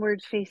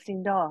downward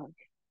facing dog.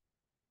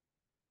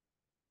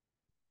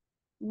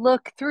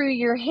 Look through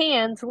your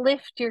hands,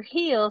 lift your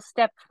heel,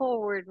 step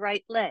forward,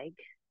 right leg.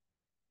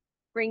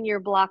 Bring your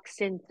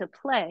blocks into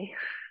play.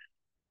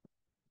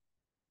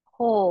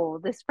 Oh,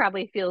 this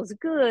probably feels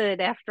good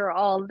after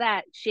all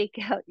that. Shake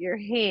out your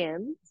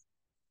hands.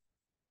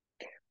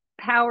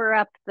 Power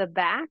up the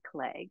back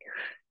leg.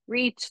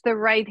 Reach the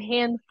right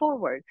hand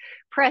forward.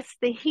 Press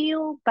the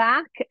heel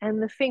back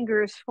and the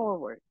fingers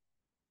forward.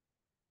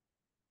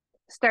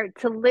 Start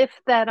to lift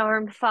that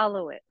arm,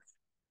 follow it.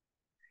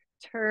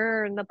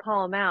 Turn the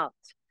palm out.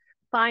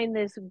 Find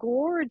this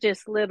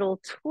gorgeous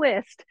little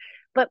twist,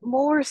 but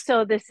more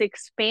so this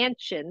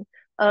expansion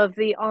of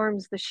the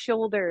arms, the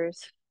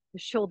shoulders, the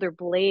shoulder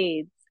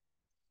blades.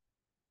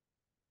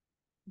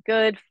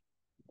 Good.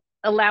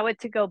 Allow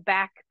it to go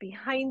back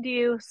behind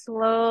you.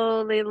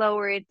 Slowly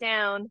lower it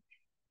down.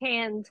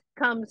 Hand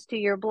comes to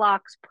your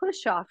blocks.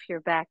 Push off your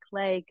back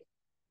leg.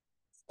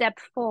 Step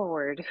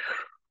forward.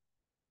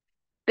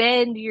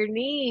 Bend your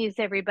knees,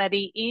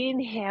 everybody.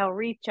 Inhale,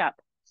 reach up.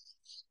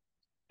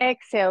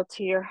 Exhale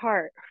to your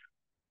heart.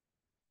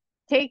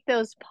 Take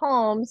those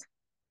palms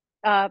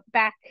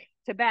back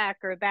to back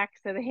or back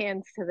to the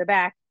hands to the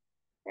back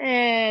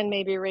and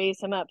maybe raise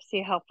them up.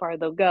 See how far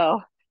they'll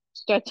go.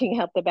 Stretching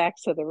out the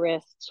backs of the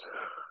wrists.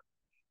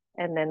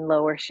 And then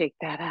lower, shake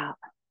that out.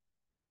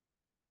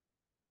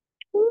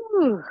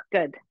 Ooh,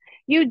 good.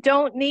 You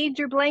don't need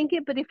your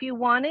blanket, but if you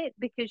want it,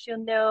 because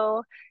you'll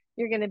know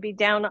you're going to be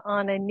down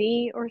on a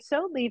knee or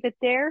so, leave it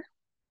there.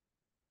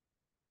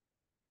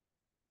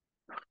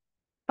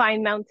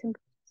 Find mountain.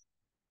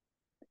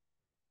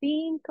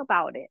 Think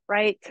about it,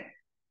 right?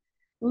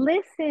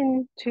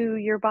 Listen to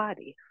your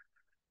body.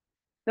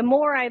 The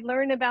more I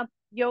learn about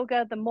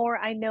yoga, the more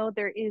I know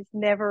there is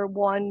never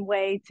one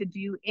way to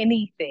do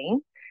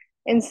anything.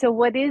 And so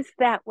what is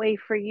that way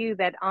for you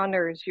that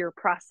honors your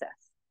process?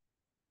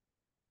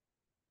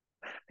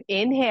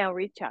 Inhale,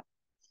 reach up.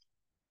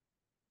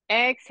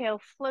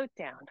 Exhale, float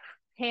down.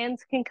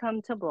 Hands can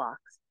come to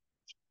blocks.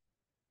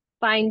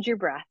 Find your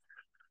breath.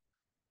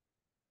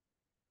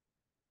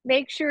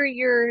 Make sure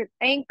your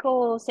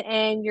ankles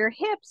and your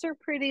hips are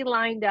pretty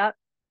lined up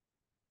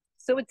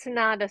so it's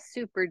not a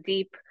super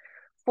deep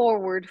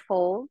forward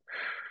fold.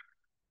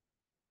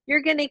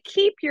 You're going to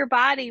keep your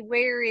body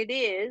where it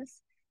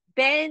is.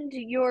 Bend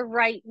your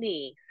right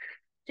knee,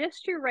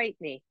 just your right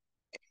knee.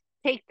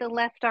 Take the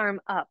left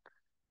arm up,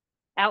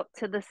 out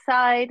to the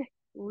side.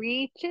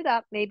 Reach it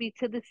up, maybe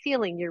to the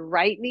ceiling. Your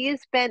right knee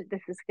is bent.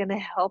 This is going to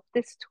help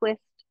this twist.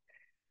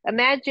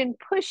 Imagine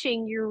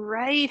pushing your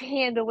right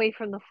hand away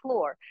from the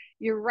floor,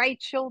 your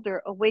right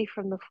shoulder away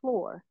from the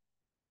floor.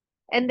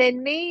 And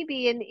then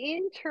maybe an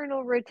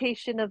internal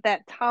rotation of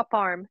that top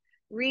arm.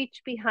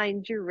 Reach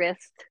behind your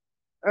wrist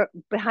or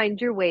behind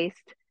your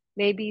waist.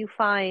 Maybe you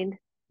find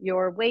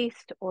your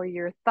waist or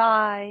your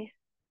thigh.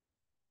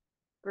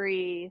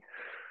 Breathe.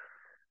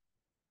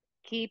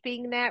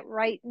 Keeping that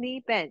right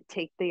knee bent,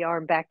 take the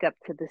arm back up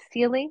to the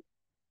ceiling.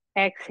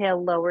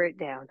 Exhale, lower it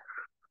down.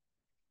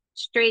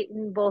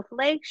 Straighten both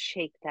legs,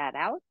 shake that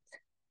out.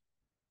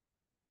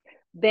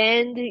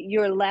 Bend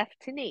your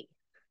left knee.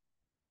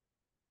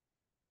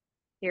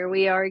 Here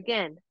we are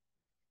again.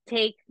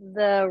 Take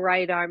the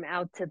right arm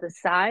out to the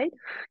side.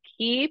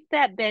 Keep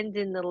that bend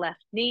in the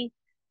left knee.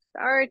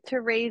 Start to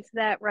raise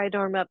that right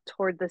arm up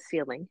toward the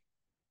ceiling.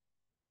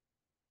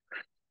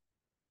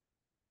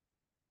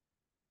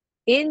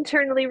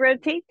 Internally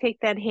rotate. Take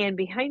that hand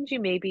behind you.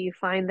 Maybe you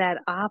find that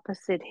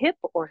opposite hip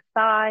or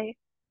thigh.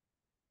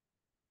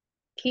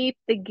 Keep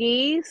the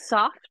gaze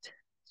soft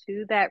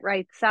to that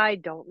right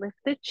side. Don't lift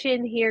the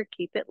chin here.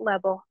 Keep it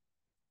level.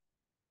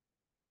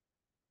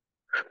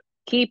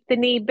 Keep the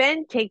knee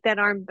bent. Take that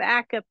arm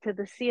back up to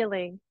the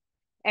ceiling.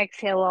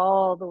 Exhale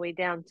all the way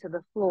down to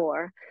the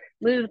floor.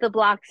 Move the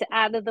blocks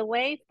out of the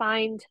way.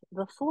 Find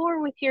the floor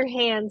with your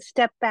hands.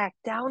 Step back,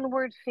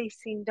 downward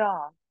facing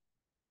dog.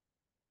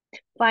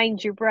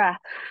 Find your breath.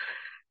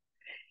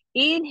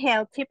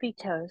 Inhale, tippy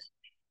toes.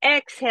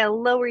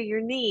 Exhale, lower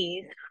your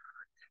knees.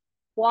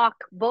 Walk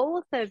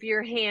both of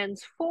your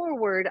hands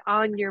forward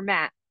on your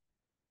mat.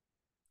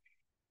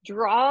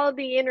 Draw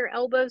the inner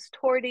elbows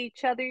toward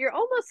each other. You're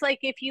almost like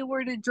if you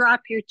were to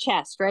drop your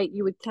chest, right?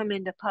 You would come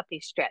into puppy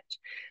stretch.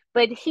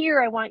 But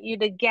here I want you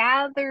to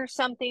gather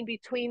something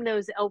between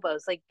those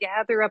elbows, like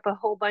gather up a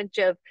whole bunch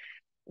of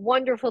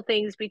wonderful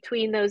things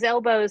between those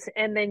elbows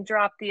and then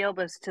drop the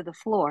elbows to the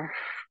floor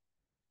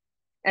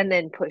and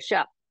then push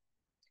up.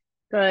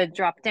 Good.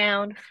 Drop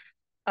down,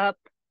 up,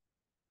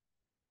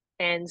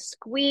 and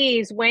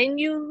squeeze. When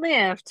you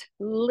lift,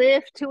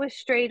 lift to a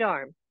straight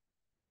arm.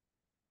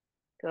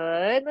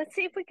 Good. Let's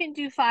see if we can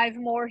do 5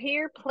 more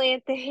here.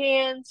 Plant the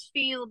hands,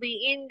 feel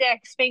the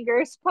index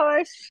fingers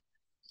push.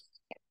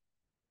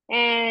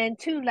 And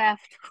 2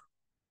 left.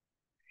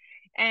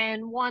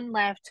 And 1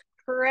 left.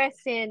 Press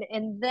in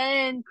and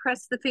then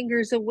press the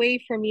fingers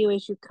away from you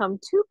as you come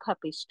to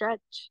puppy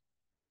stretch.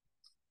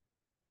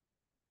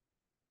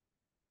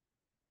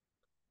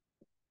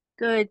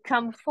 Good.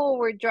 Come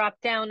forward,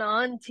 drop down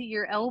onto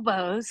your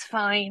elbows.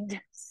 Find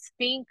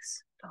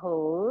Sphinx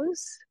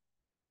pose.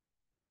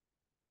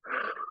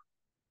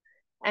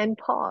 And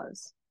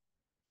pause.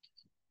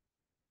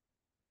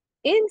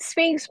 In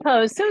Sphinx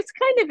pose, so it's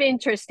kind of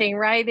interesting,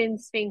 right? In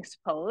Sphinx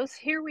pose,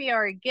 here we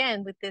are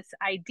again with this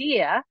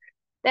idea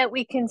that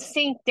we can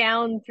sink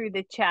down through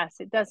the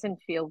chest. It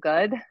doesn't feel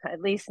good,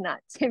 at least not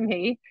to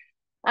me.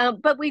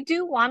 But we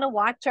do want to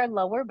watch our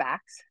lower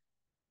backs.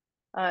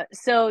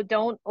 So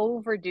don't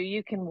overdo.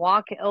 You can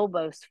walk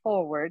elbows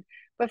forward,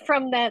 but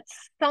from that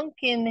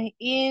sunken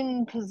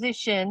in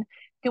position,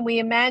 can we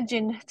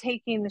imagine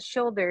taking the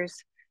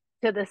shoulders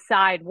to the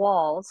side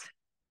walls,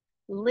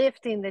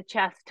 lifting the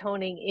chest,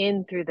 toning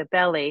in through the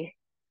belly.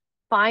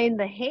 Find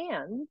the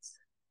hands.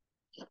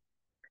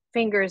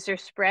 Fingers are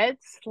spread,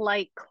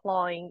 slight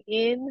clawing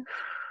in.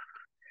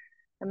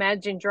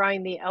 Imagine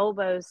drawing the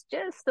elbows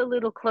just a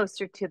little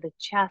closer to the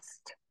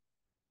chest.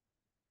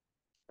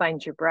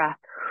 Find your breath.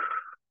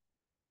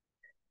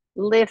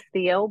 Lift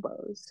the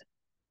elbows.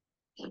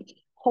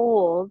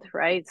 Hold,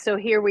 right? So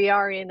here we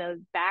are in a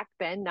back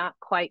bend, not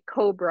quite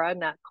cobra,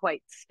 not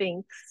quite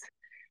sphinx.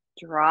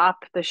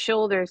 Drop the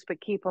shoulders,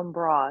 but keep them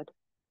broad.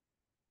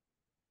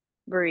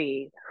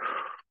 Breathe.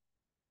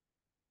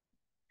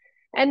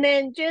 And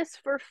then just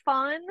for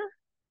fun,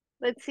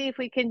 let's see if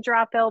we can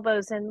drop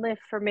elbows and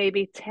lift for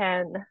maybe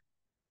 10,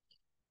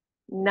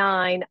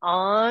 9,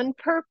 on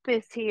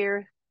purpose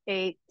here,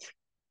 8,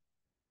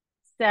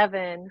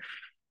 7,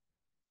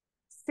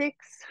 6,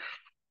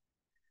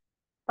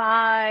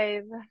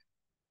 5,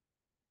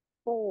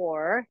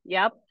 4,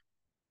 yep,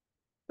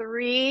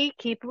 3,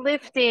 keep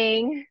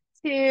lifting,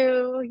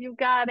 2, you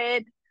got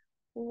it,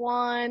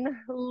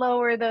 1,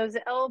 lower those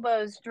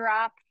elbows,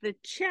 drop the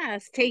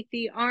chest, take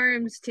the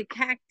arms to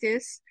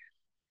cactus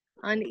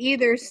on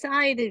either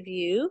side of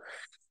you.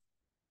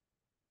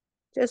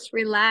 Just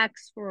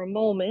relax for a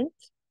moment.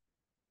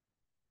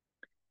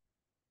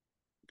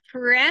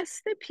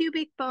 Press the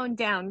pubic bone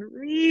down,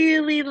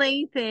 really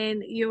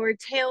lengthen your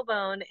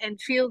tailbone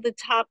and feel the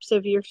tops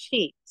of your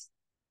feet.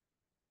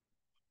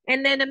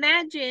 And then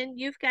imagine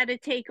you've got to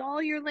take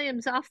all your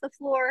limbs off the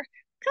floor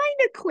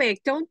kind of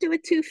quick. Don't do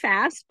it too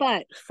fast,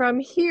 but from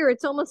here,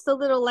 it's almost a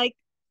little like,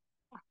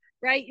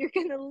 right? You're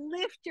going to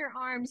lift your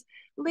arms,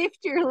 lift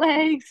your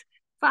legs,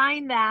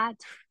 find that,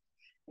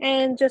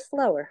 and just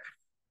lower.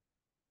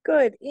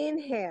 Good.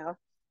 Inhale,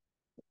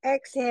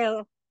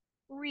 exhale,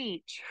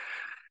 reach,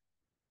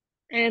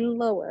 and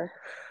lower.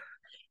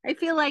 I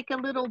feel like a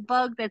little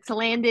bug that's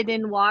landed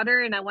in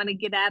water and I want to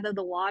get out of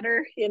the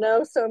water,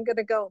 so I'm going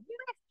to go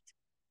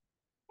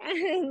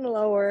and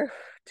lower.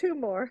 Two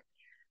more.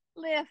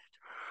 Lift,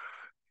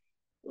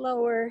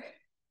 lower.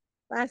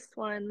 Last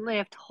one,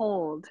 lift,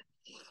 hold.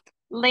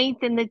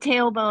 Lengthen the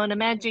tailbone.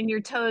 Imagine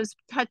your toes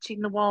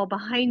touching the wall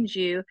behind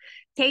you.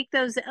 Take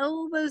those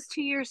elbows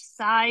to your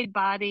side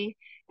body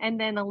and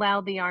then allow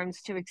the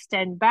arms to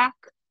extend back.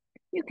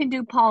 You can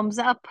do palms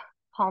up,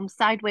 palms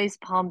sideways,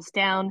 palms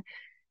down.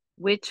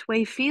 Which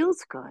way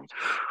feels good?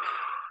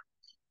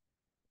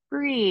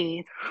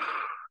 Breathe.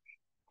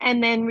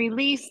 And then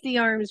release the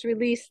arms,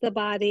 release the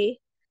body.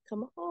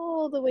 Come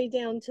all the way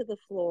down to the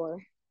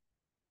floor.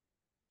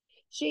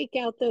 Shake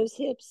out those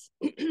hips.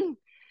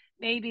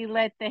 Maybe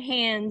let the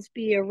hands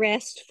be a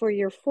rest for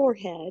your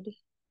forehead.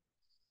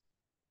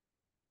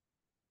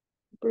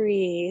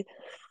 Breathe.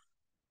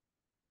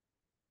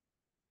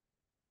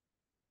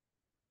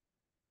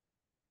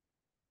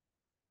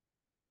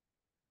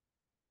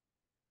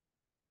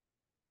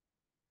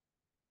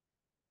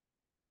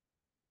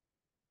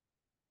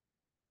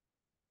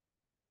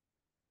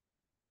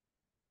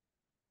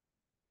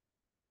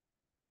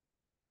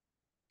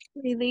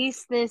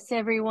 Release this,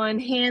 everyone.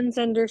 Hands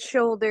under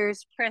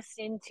shoulders, press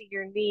into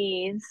your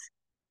knees,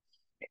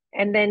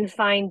 and then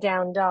find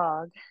down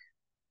dog.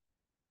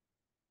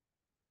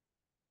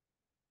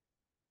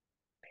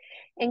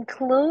 And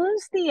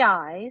close the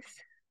eyes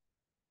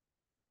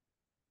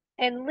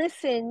and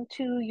listen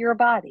to your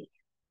body.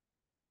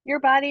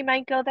 Your body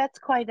might go, that's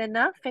quite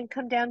enough, and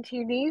come down to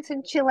your knees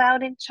and chill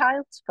out in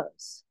child's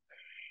pose.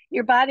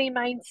 Your body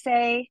might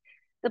say,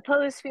 the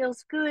pose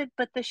feels good,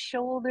 but the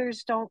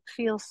shoulders don't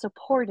feel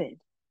supported.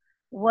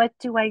 What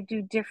do I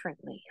do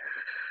differently?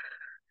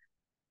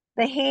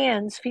 The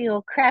hands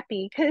feel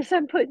crappy because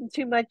I'm putting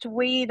too much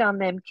weight on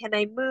them. Can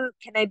I move?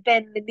 Can I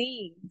bend the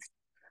knees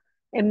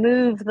and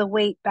move the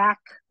weight back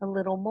a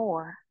little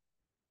more?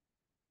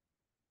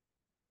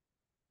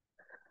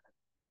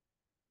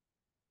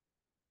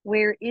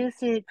 Where is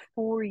it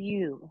for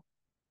you?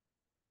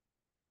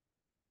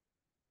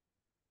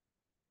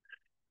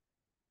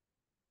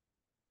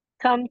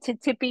 Come to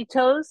tippy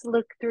toes,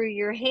 look through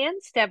your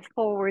hands, step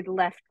forward,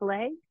 left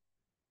leg.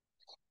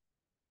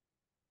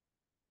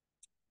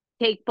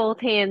 Take both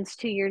hands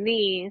to your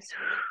knees,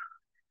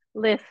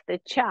 lift the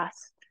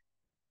chest.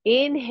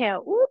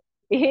 Inhale, whoop,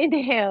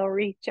 inhale,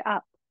 reach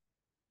up.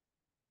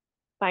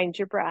 Find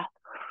your breath.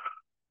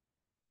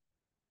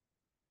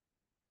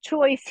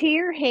 Choice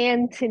here,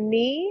 hand to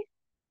knee.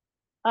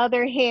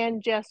 Other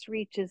hand just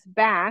reaches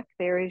back.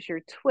 There is your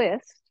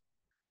twist.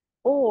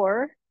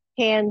 Or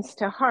hands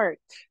to heart,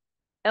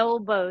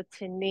 elbow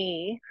to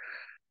knee.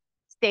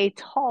 Stay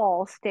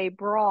tall, stay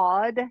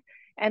broad,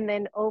 and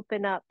then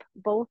open up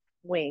both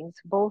wings,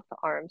 both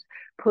arms.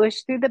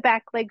 Push through the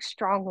back leg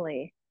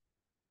strongly.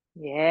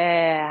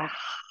 Yeah.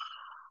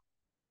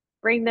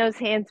 Bring those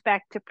hands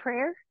back to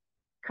prayer.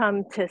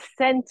 Come to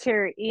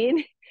center.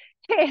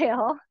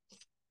 Inhale.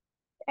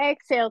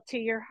 Exhale to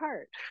your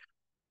heart.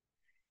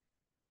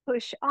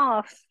 Push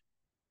off.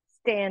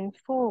 Stand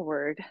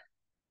forward.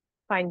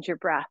 Find your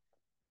breath.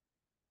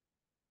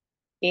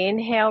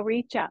 Inhale,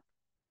 reach up.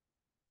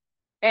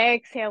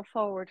 Exhale,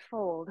 forward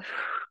fold.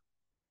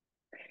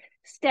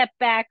 Step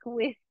back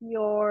with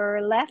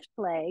your left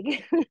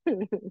leg.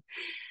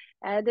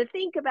 And to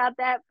think about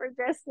that for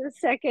just a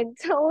second,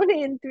 tone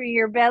in through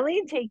your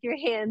belly. Take your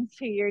hands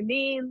to your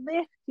knee.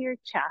 Lift your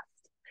chest.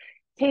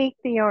 Take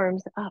the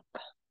arms up.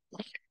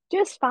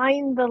 Just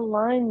find the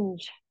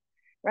lunge,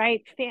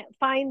 right?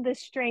 Find the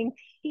strength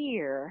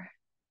here.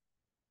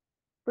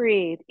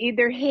 Breathe.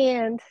 Either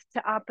hand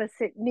to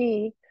opposite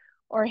knee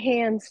or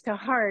hands to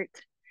heart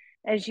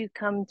as you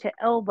come to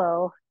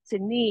elbow to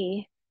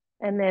knee,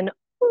 and then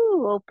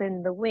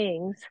open the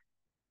wings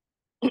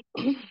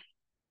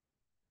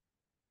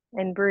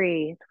and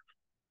breathe.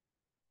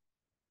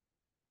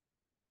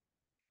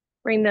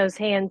 Bring those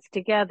hands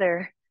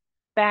together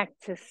back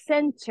to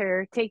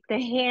center. Take the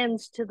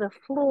hands to the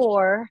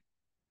floor.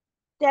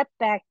 Step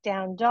back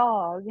down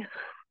dog.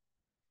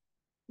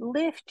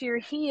 Lift your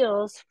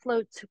heels,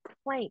 float to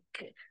plank.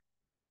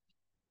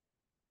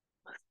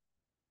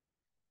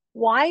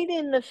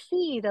 Widen the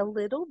feet a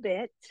little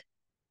bit.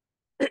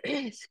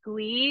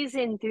 Squeeze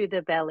in through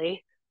the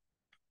belly.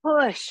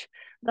 Push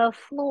the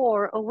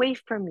floor away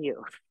from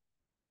you.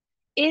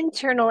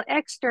 Internal,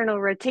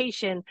 external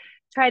rotation.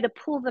 Try to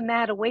pull the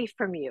mat away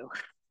from you.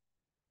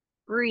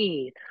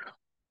 Breathe.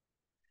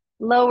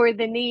 Lower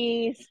the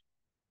knees.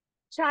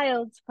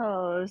 Child's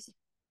pose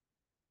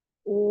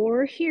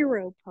or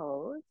hero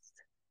pose.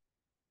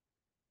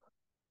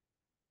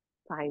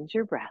 Find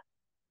your breath.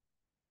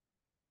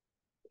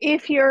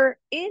 If you're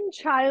in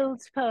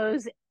child's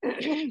pose,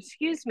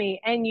 excuse me,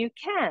 and you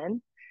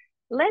can,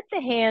 let the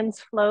hands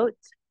float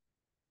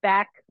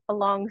back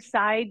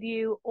alongside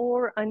you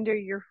or under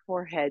your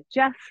forehead,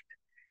 just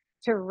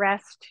to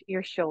rest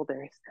your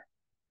shoulders.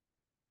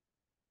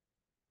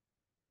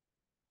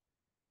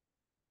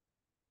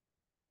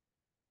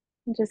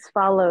 Just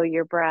follow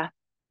your breath.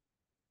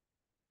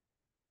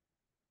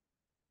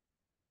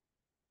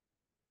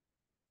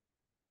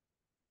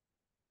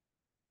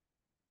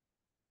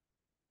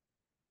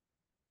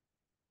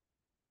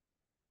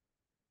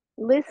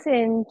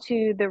 Listen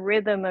to the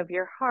rhythm of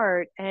your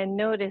heart and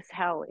notice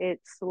how it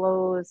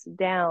slows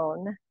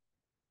down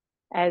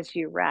as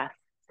you rest.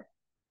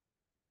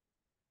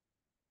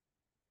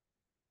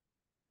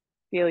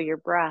 Feel your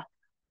breath.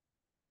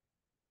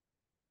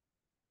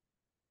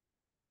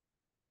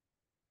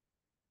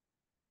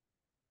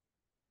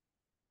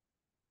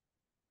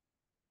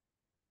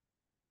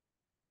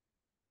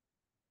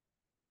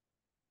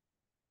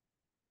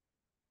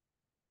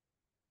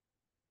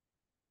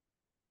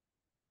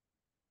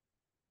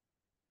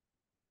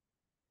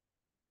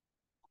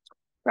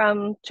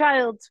 From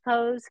child's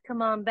pose,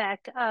 come on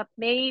back up.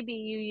 Maybe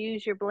you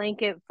use your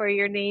blanket for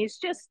your knees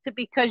just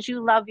because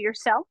you love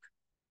yourself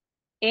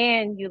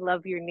and you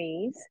love your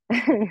knees.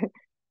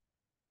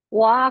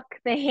 Walk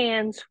the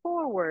hands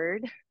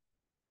forward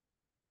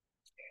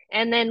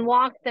and then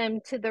walk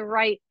them to the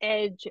right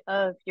edge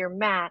of your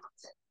mat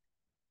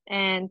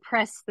and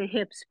press the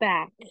hips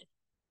back.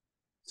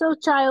 So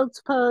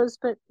child's pose,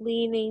 but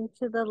leaning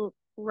to the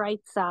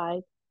right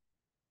side.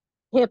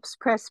 Hips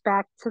press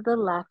back to the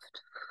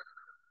left.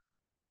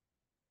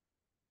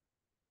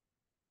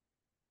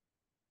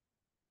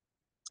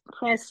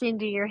 Press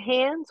into your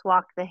hands,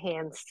 walk the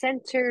hands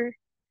center,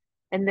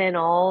 and then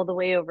all the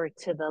way over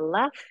to the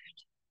left.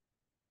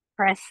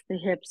 Press the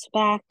hips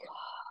back.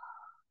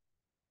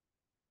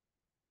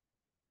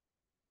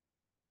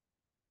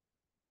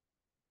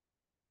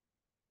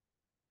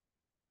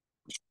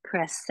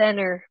 Press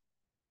center,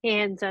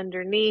 hands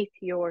underneath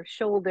your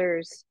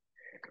shoulders.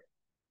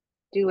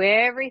 Do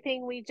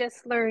everything we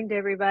just learned,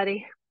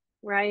 everybody,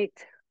 right?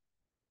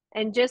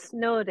 And just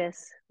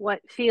notice what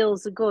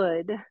feels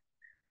good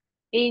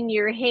in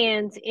your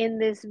hands in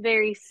this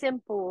very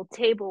simple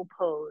table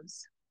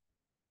pose.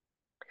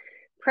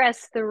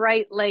 Press the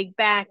right leg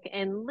back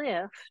and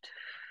lift.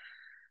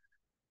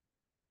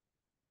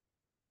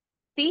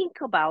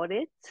 Think about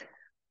it.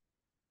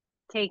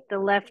 Take the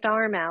left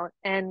arm out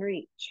and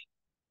reach.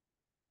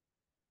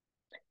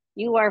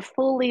 You are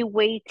fully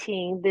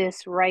weighting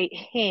this right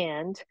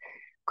hand.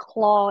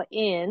 Claw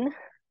in.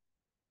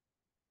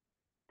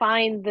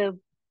 Find the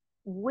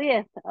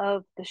width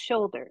of the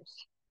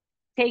shoulders.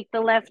 Take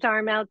the left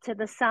arm out to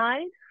the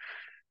side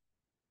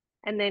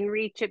and then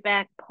reach it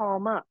back,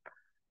 palm up.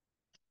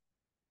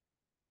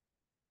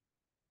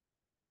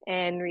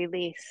 And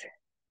release.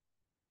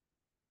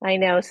 I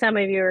know some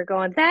of you are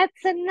going,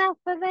 that's enough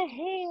of the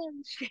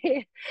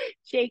hand.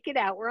 Shake it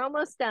out. We're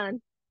almost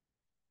done.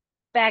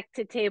 Back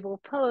to table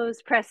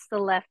pose. Press the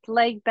left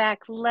leg back,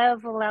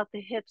 level out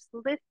the hips,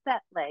 lift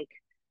that leg.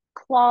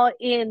 Claw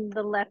in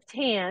the left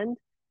hand.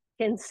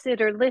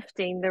 Consider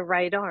lifting the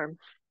right arm.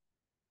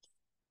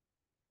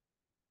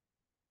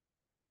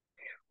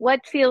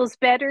 What feels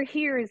better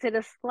here? Is it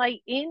a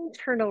slight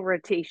internal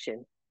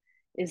rotation?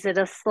 Is it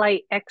a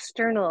slight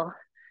external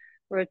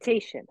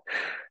rotation?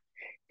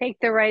 Take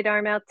the right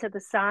arm out to the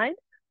side.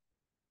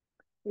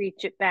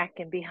 Reach it back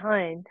and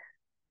behind.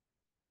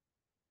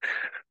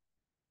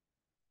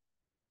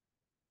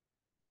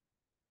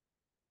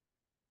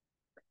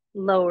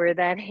 Lower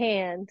that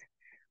hand.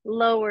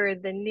 Lower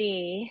the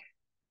knee.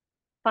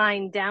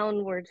 Find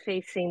downward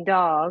facing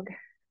dog.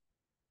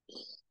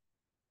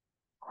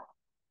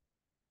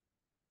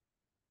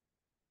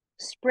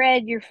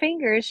 Spread your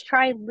fingers.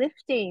 Try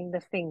lifting the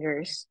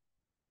fingers.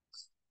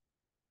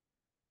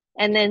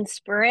 And then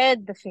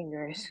spread the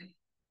fingers.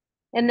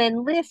 And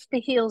then lift the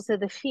heels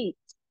of the feet.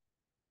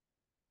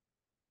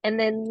 And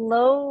then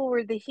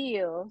lower the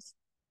heels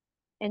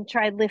and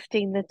try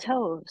lifting the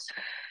toes.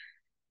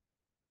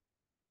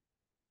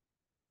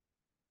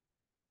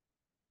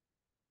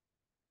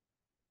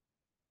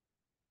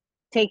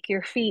 Take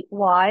your feet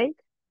wide.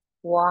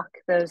 Walk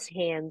those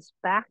hands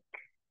back.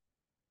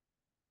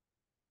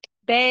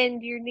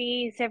 Bend your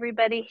knees,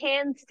 everybody.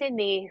 Hands to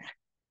knees.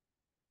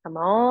 Come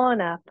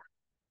on up.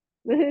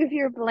 Move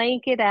your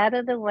blanket out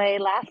of the way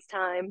last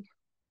time.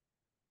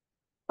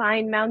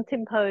 Find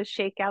mountain pose.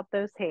 Shake out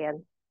those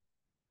hands.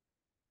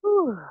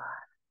 Whew.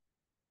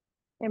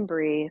 And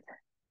breathe.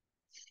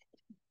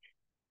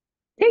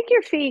 Take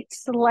your feet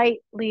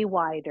slightly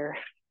wider,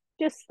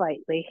 just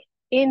slightly.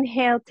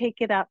 Inhale, take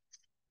it up.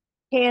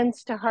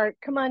 Hands to heart.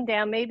 Come on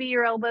down. Maybe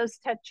your elbows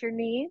touch your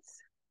knees.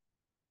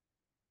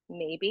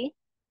 Maybe.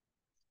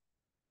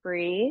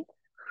 Breathe.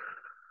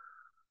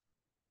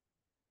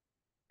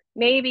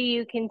 Maybe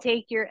you can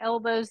take your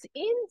elbows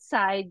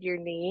inside your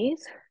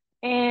knees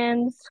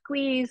and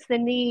squeeze the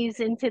knees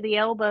into the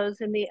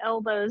elbows and the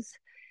elbows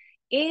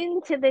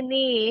into the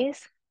knees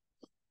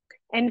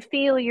and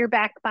feel your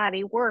back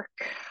body work.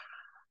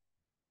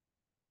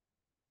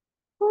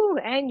 Ooh,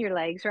 and your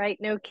legs, right?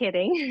 No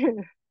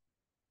kidding.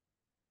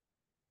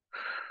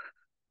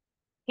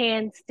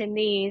 Hands to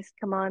knees,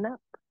 come on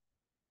up.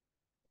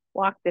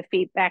 Walk the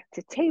feet back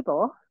to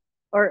table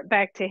or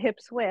back to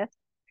hips width.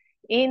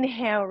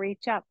 Inhale,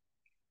 reach up.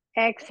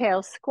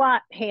 Exhale,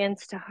 squat,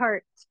 hands to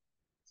heart.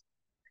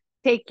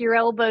 Take your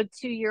elbow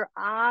to your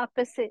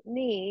opposite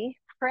knee.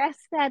 Press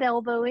that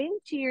elbow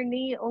into your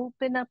knee.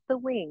 Open up the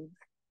wings.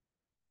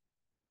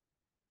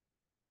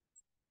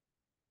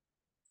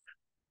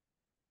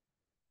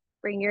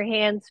 Bring your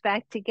hands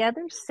back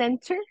together,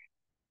 center,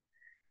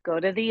 go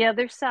to the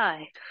other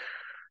side,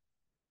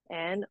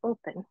 and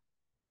open.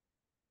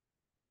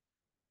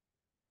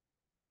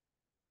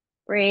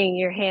 Bring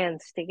your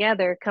hands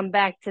together, come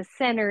back to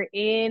center,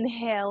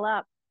 inhale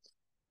up,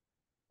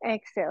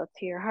 exhale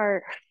to your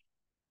heart,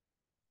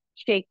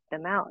 shake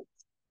them out.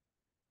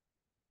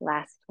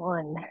 Last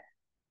one,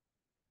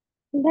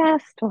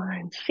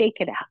 shake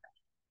it out.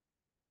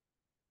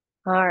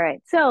 All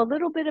right, so a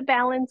little bit of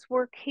balance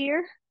work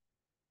here.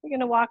 You're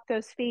gonna walk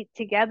those feet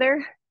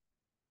together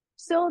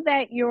so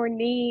that your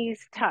knees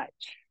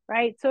touch,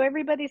 right? So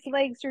everybody's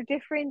legs are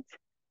different.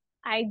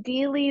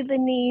 Ideally, the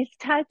knees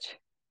touch.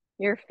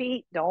 Your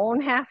feet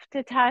don't have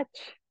to touch.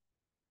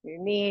 Your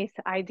knees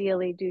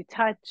ideally do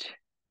touch.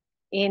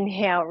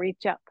 Inhale,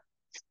 reach up.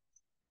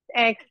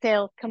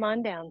 Exhale, come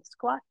on down,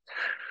 squat.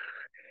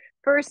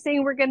 First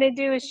thing we're gonna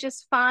do is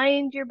just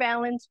find your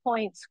balance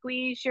point.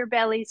 Squeeze your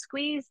belly,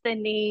 squeeze the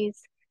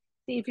knees.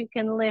 See if you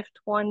can lift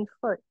one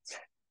foot.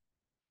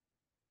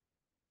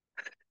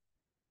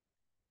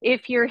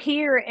 If you're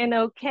here and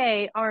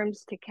okay,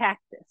 arms to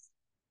cactus.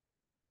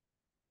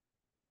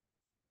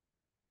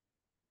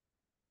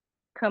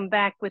 Come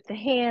back with the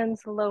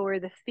hands, lower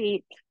the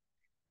feet.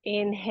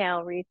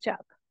 Inhale, reach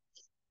up.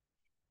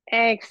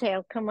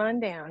 Exhale, come on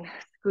down.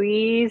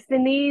 Squeeze the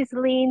knees,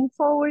 lean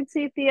forward,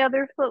 see if the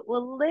other foot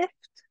will lift.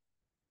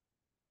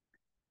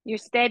 You're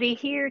steady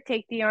here,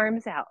 take the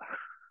arms out.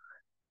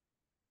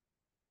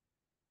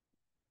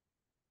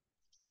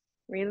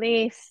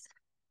 Release,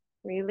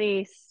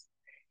 release.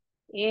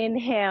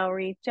 Inhale,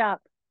 reach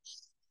up.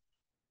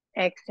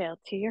 Exhale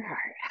to your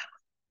heart.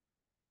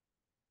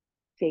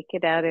 Take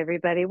it out,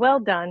 everybody. Well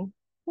done.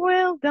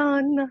 Well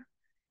done.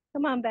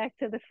 Come on back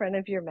to the front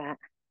of your mat.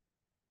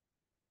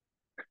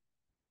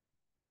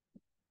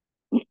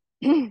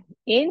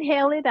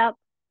 Inhale it up.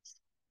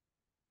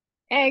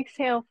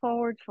 Exhale,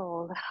 forward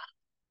fold.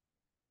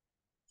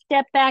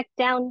 Step back,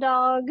 down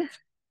dog.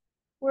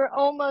 We're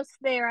almost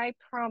there, I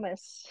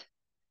promise.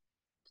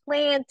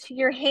 Plant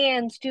your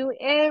hands. Do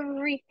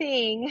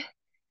everything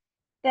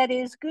that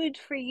is good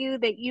for you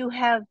that you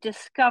have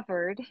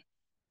discovered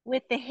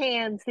with the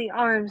hands, the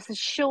arms, the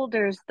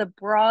shoulders, the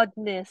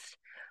broadness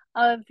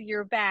of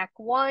your back.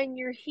 One,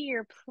 you're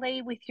here,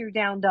 play with your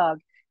down dog.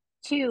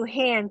 Two,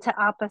 hand to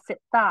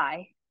opposite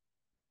thigh.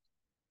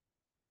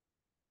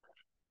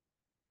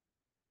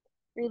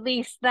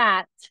 Release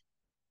that.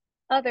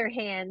 Other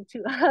hand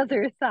to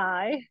other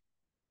thigh.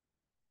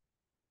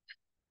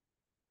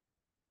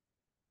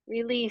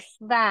 Release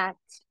that.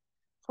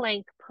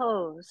 Plank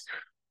pose.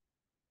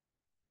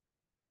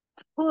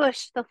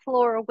 Push the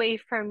floor away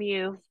from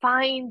you.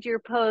 Find your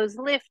pose.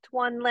 Lift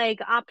one leg,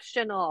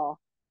 optional.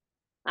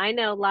 I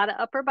know, a lot of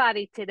upper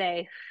body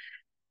today.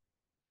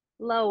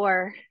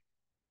 Lower.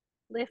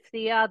 Lift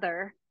the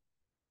other.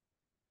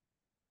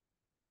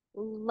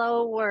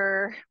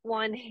 Lower.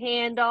 One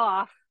hand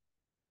off.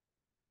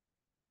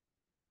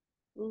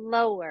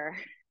 Lower.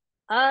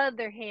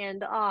 Other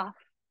hand off.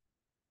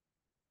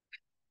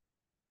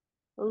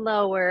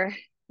 Lower.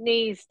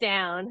 Knees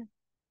down.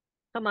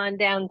 Come on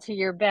down to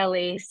your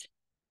bellies.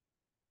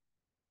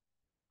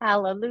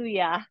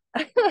 Hallelujah.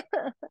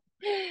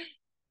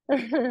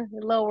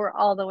 Lower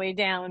all the way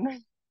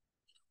down.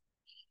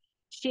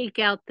 Shake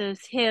out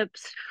those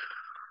hips.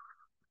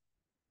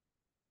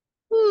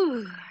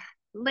 Whew.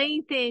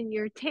 Lengthen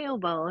your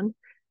tailbone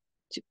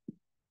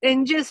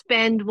and just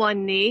bend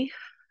one knee.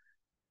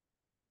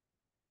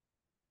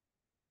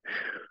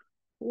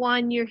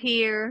 One, you're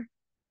here.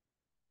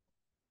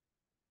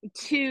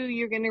 Two,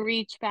 you're going to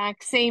reach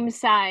back, same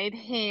side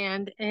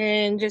hand,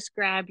 and just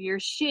grab your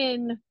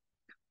shin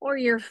or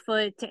your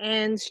foot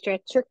and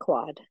stretch your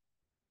quad.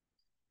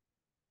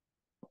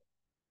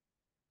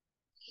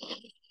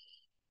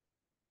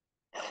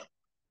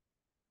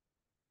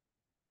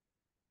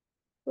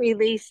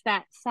 Release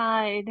that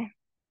side.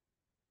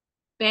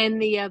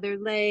 Bend the other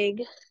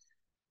leg.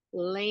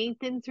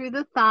 Lengthen through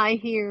the thigh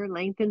here.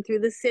 Lengthen through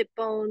the sit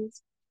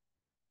bones.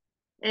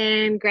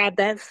 And grab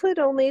that foot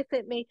only if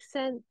it makes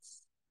sense.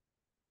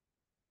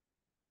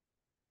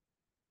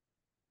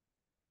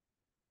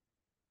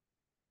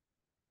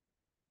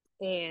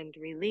 And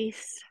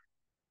release.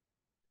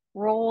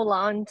 Roll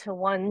onto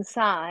one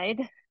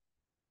side.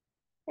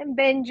 And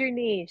bend your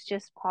knees.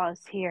 Just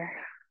pause here.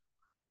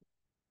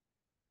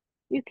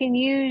 You can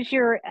use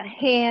your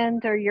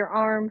hand or your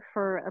arm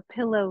for a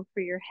pillow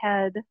for your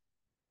head.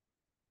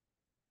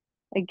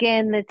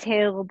 Again, the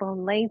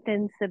tailbone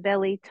lengthens, the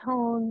belly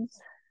tones.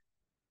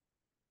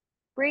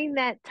 Bring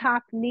that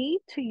top knee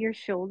to your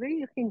shoulder.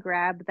 You can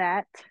grab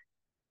that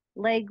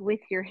leg with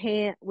your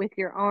hand, with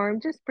your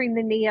arm. Just bring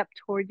the knee up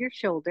toward your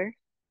shoulder.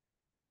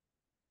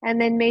 And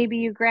then maybe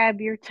you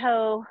grab your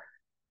toe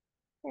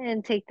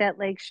and take that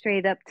leg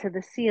straight up to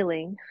the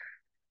ceiling.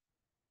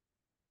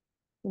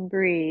 And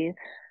breathe.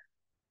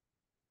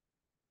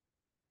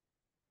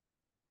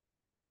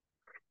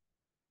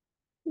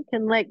 You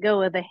can let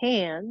go of the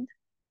hand,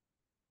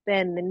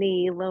 bend the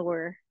knee,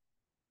 lower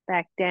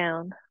back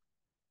down.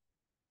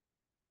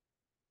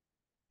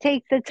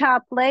 Take the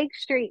top leg,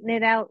 straighten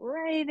it out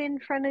right in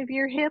front of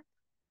your hip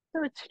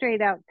so it's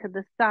straight out to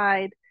the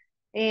side,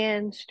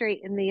 and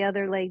straighten the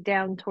other leg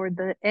down toward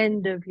the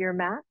end of your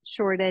mat,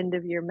 short end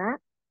of your mat.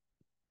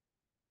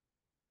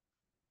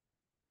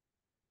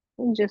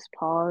 And just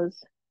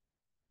pause.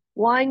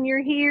 One,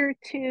 you're here.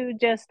 Two,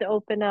 just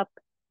open up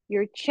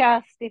your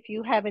chest if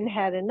you haven't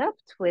had enough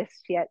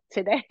twist yet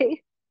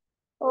today.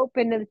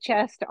 Open the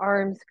chest,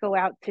 arms go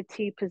out to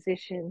T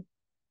position.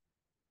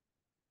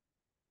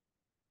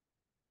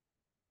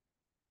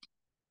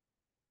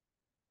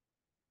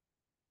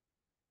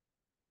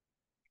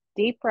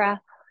 Deep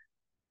breath.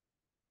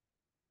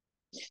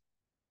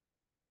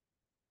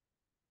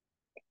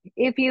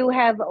 If you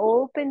have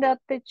opened up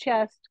the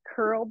chest,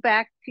 curl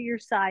back to your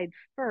side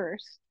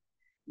first.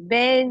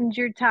 Bend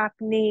your top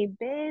knee,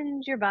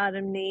 bend your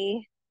bottom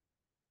knee.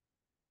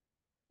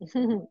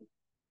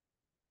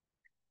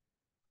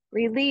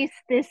 Release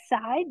this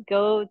side,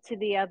 go to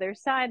the other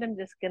side. I'm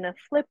just going to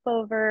flip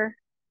over.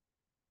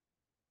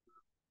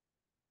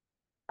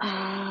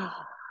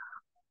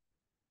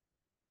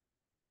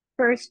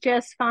 First,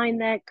 just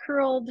find that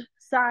curled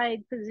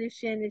side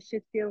position. It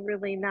should feel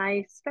really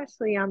nice,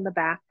 especially on the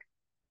back.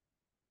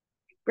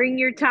 Bring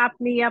your top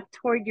knee up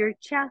toward your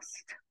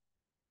chest.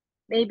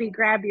 Maybe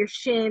grab your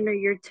shin or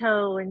your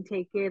toe and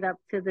take it up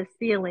to the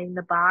ceiling.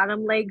 The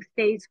bottom leg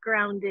stays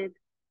grounded.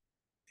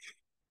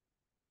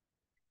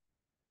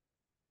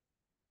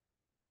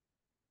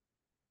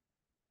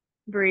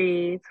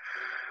 Breathe.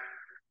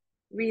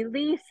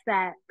 Release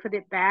that. Put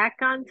it back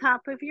on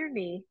top of your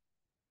knee.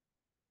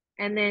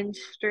 And then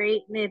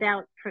straighten it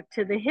out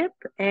to the hip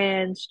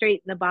and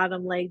straighten the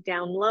bottom leg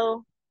down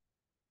low.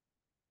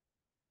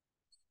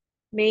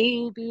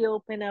 Maybe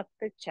open up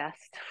the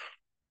chest.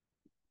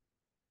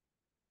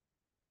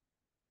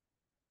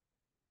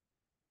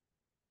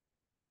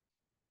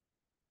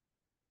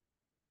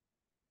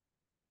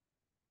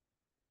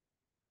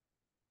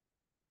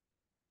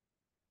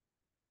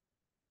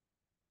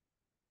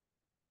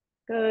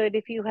 Good.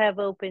 If you have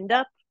opened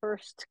up,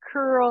 first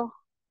curl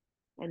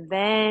and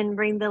then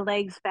bring the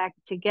legs back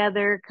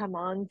together. Come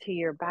on to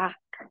your back.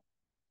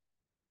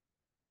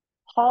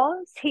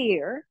 Pause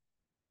here.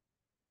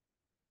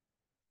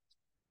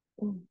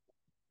 And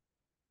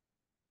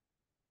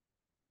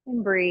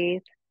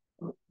breathe.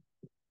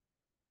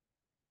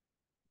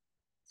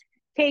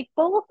 Take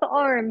both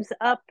arms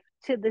up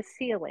to the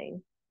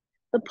ceiling.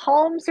 The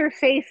palms are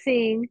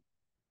facing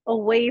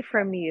away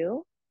from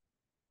you.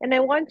 And I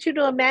want you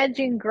to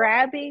imagine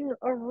grabbing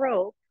a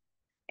rope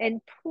and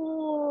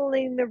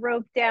pulling the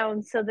rope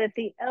down so that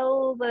the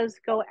elbows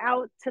go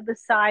out to the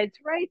sides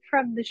right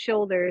from the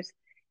shoulders,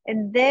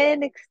 and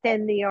then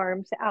extend the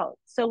arms out.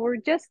 So we're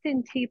just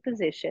in T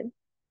position.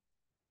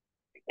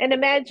 And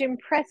imagine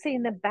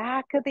pressing the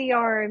back of the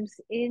arms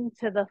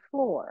into the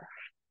floor.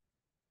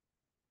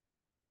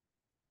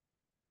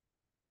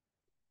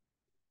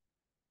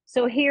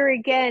 So here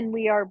again,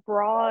 we are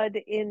broad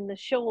in the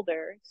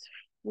shoulders.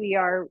 We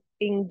are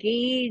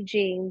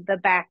engaging the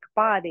back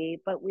body,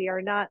 but we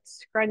are not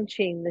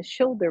scrunching the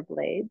shoulder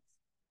blades.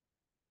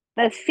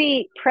 The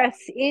feet press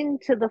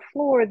into the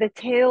floor. The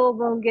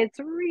tailbone gets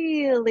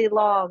really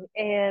long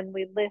and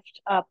we lift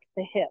up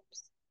the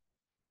hips.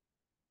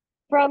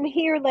 From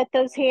here, let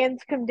those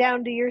hands come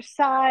down to your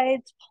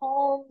sides,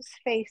 palms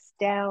face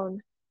down.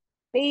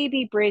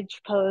 Baby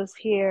bridge pose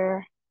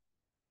here.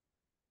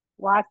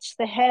 Watch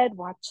the head,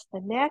 watch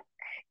the neck.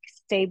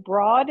 Stay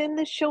broad in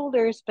the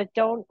shoulders, but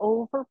don't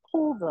over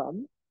pull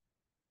them.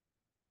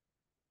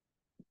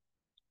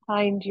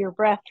 Find your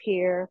breath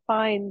here.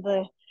 Find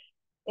the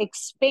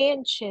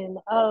expansion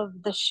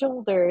of the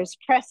shoulders.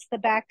 Press the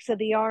backs of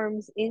the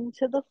arms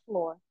into the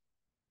floor.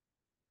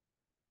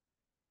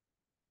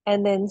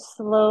 And then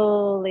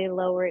slowly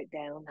lower it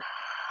down.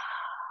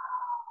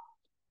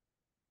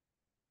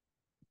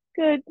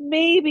 Good.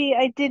 Maybe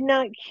I did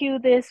not cue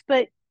this,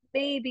 but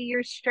maybe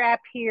your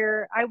strap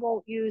here. I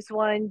won't use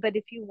one, but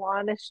if you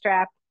want a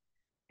strap,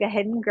 go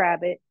ahead and grab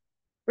it.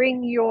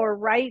 Bring your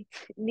right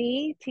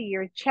knee to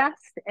your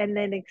chest and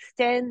then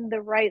extend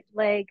the right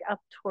leg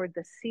up toward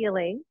the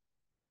ceiling.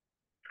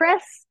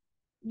 Press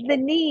the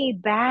knee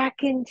back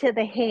into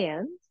the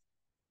hands.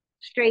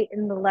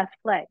 Straighten the left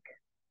leg.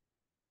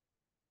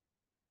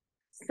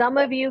 Some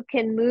of you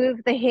can move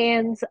the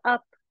hands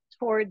up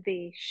toward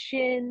the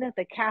shin,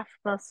 the calf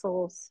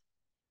muscles.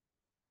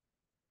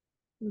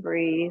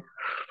 Breathe.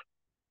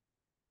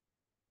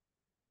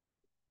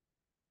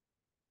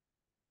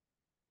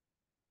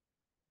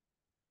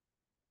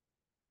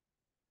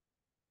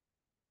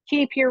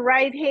 Keep your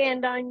right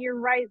hand on your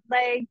right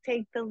leg.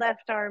 Take the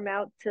left arm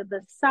out to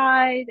the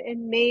side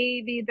and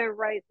maybe the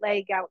right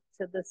leg out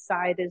to the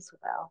side as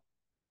well.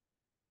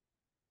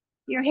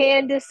 Your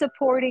hand is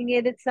supporting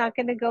it. It's not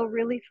going to go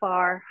really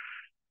far.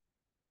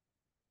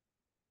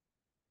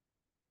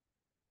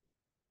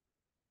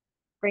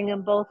 Bring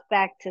them both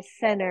back to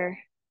center.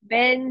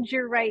 Bend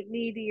your right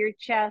knee to your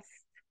chest.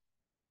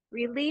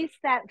 Release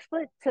that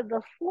foot to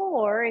the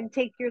floor and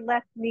take your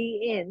left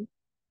knee in.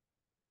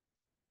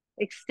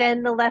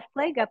 Extend the left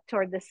leg up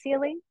toward the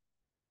ceiling.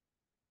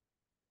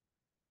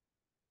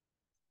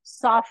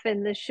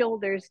 Soften the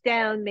shoulders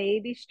down,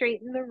 maybe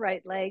straighten the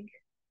right leg.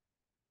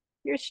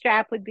 Your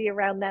strap would be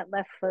around that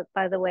left foot,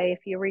 by the way,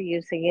 if you were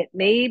using it.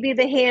 Maybe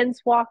the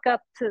hands walk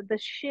up to the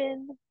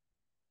shin.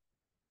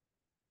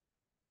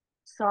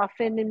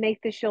 Soften and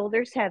make the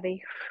shoulders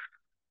heavy.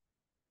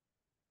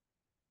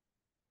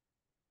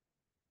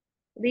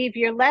 Leave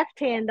your left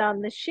hand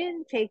on the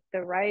shin. Take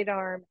the right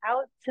arm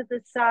out to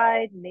the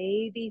side.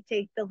 Maybe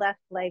take the left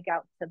leg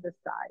out to the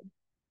side.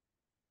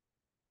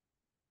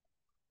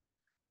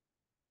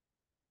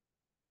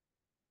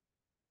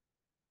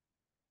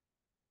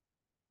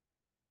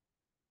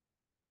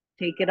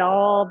 Take it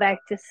all back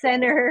to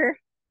center.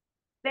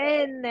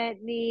 Bend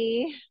that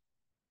knee.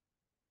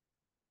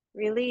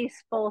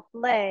 Release both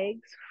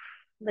legs.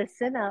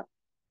 Listen up.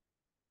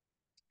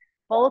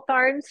 Both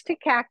arms to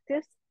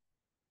cactus.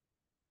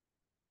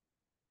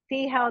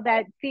 See how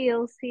that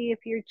feels. See if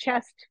your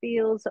chest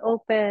feels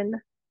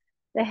open,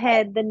 the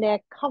head, the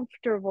neck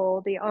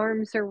comfortable. The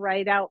arms are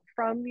right out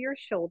from your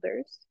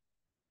shoulders.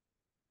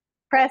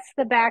 Press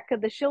the back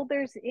of the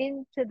shoulders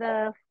into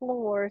the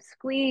floor.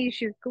 Squeeze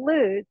your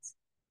glutes.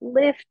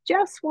 Lift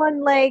just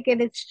one leg,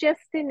 and it's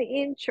just an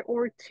inch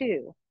or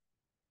two.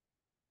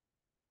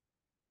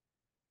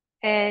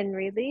 And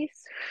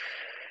release.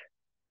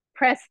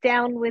 Press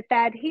down with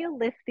that heel.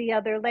 Lift the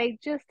other leg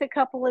just a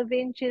couple of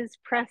inches.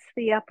 Press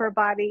the upper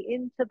body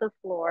into the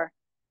floor.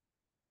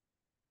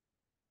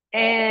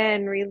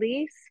 And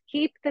release.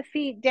 Keep the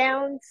feet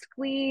down.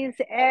 Squeeze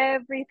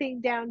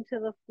everything down to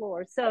the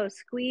floor. So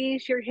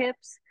squeeze your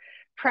hips.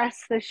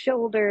 Press the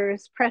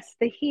shoulders. Press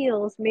the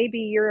heels.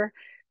 Maybe your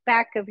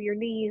back of your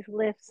knees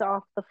lifts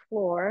off the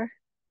floor.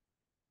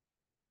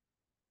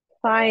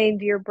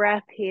 Find your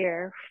breath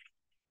here.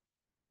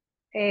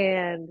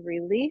 And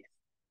release.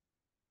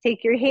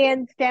 Take your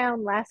hands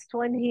down. Last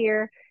one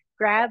here.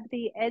 Grab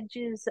the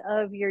edges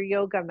of your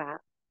yoga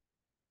mat.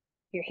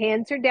 Your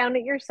hands are down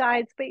at your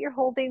sides, but you're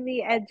holding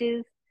the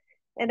edges.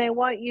 And I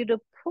want you to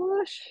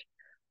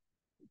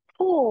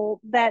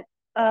pull that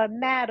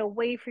mat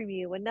away from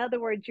you. In other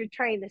words, you're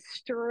trying to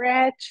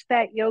stretch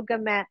that yoga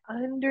mat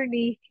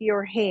underneath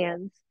your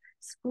hands.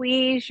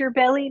 Squeeze your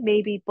belly.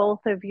 Maybe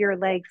both of your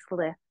legs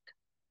lift.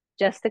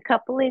 Just a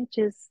couple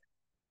inches.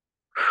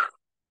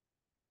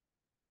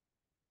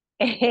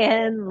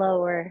 And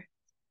lower.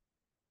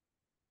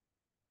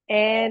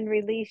 And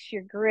release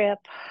your grip.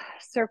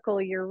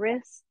 Circle your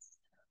wrists.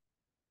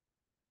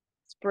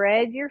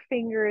 Spread your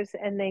fingers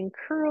and then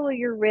curl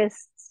your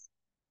wrists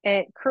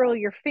and curl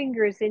your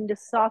fingers into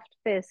soft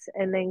fists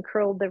and then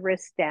curl the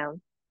wrist down.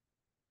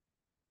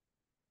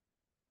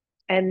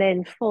 And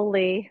then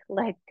fully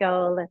let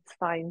go. Let's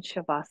find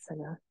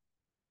Shavasana.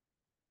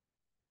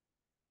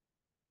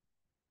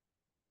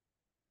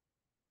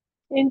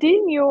 And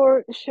in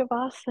your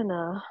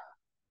Shavasana,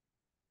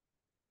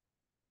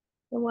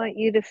 I want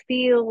you to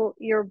feel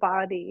your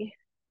body.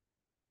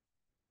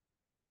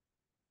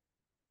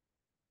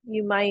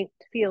 You might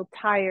feel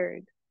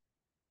tired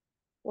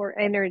or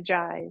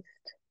energized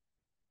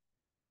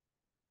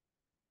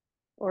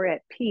or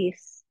at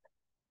peace.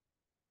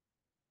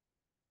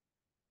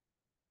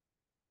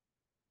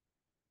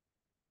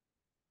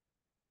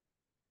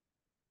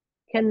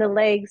 Can the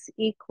legs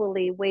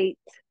equally weight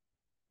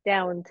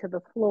down to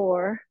the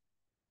floor?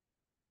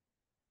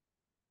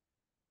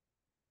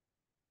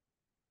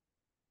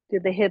 Do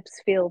the hips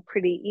feel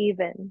pretty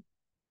even?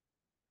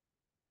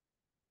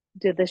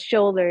 Do the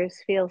shoulders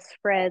feel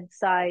spread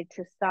side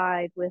to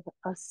side with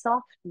a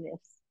softness?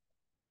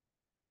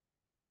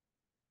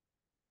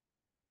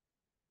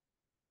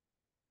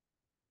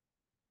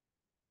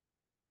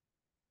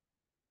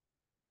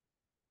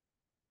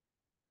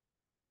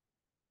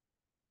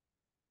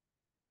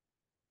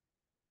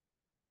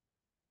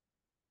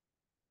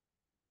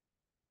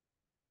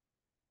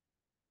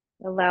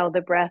 Allow the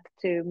breath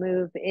to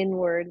move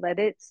inward. Let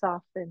it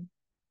soften.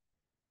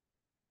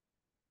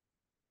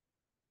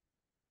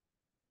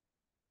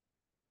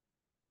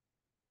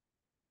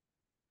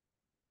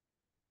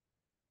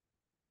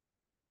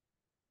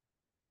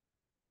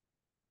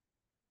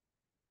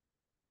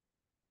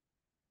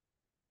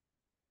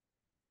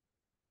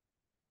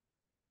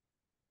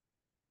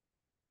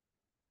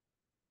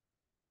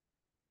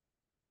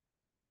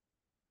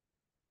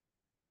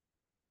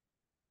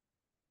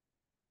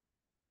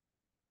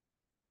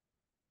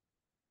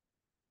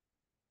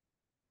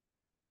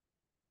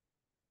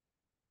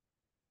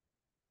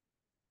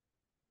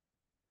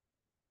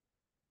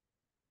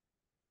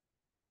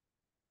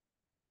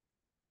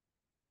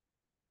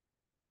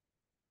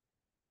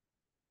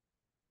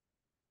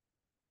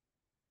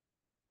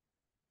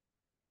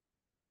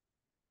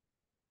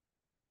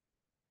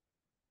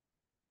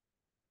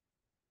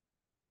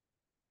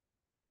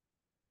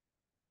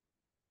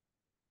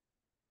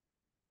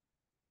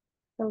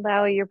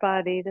 Allow your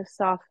body to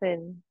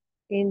soften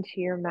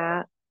into your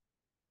mat.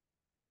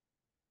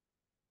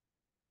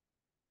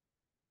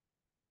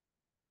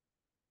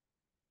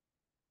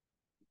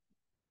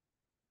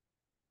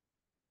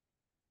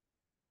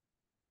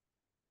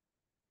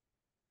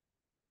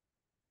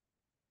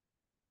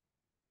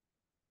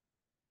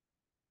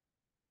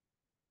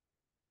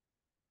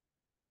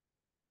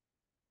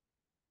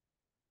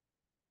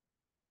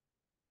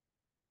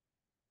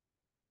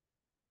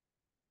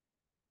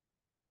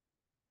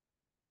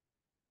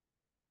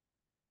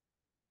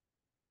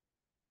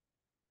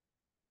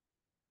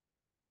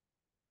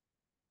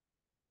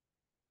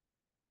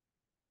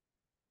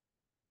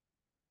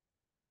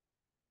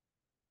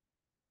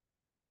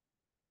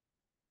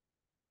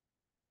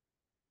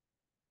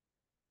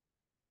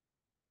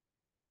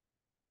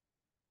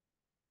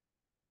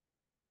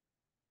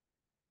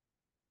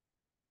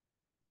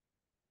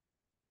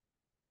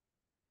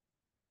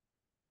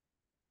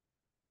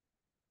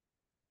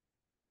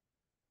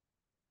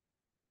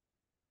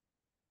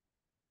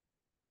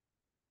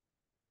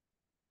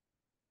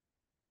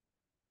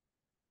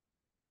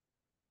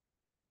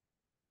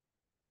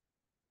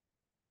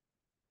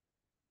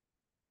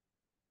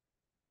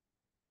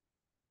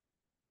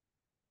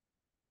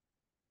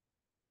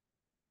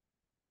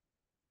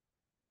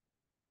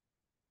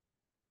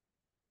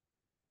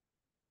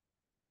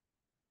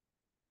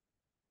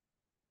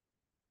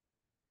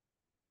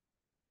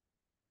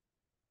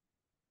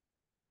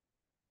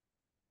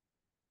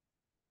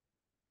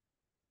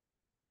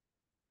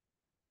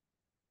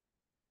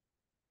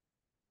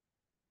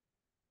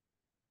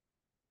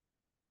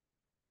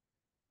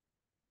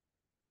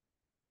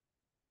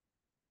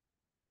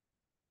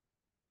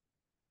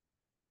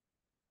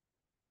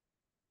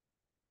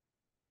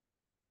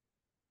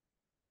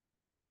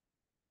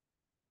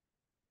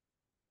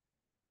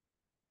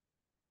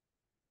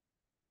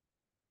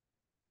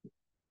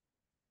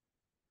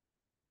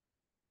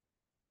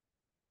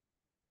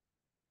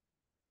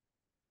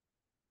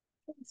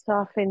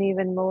 Soften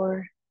even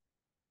more.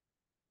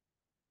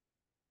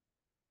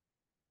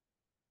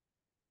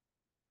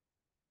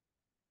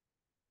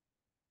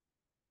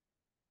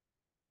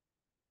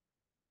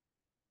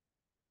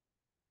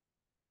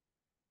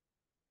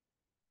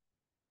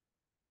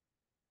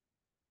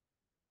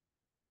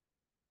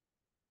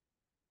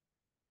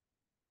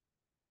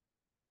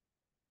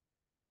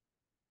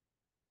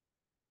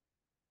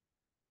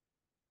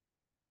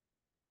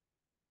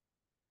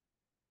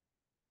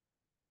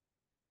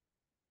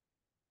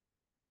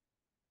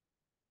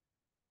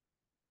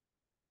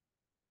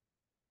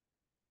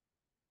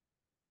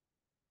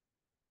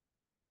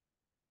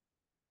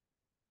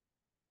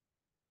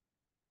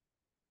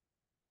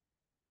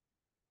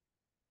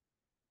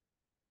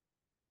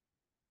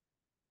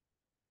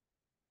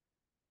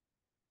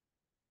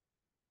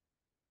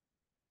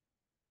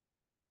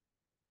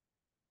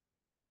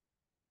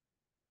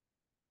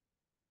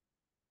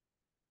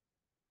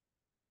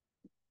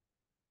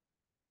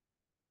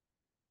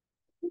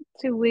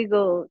 To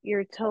wiggle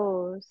your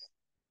toes.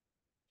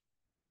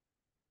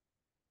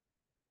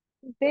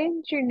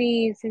 Bend your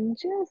knees and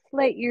just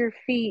let your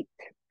feet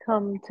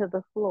come to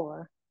the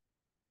floor.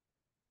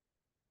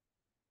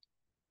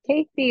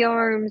 Take the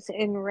arms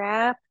and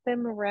wrap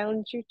them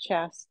around your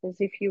chest as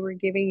if you were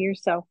giving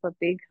yourself a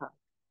big hug.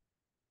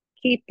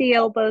 Keep the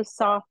elbows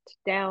soft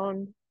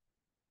down.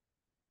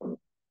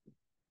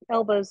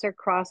 Elbows are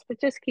crossed, but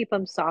just keep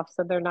them soft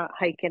so they're not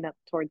hiking up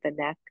toward the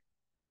neck.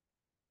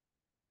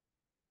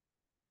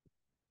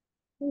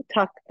 And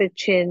tuck the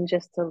chin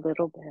just a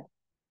little bit.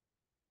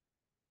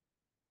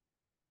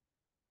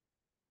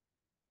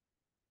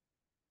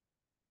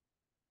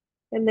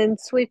 And then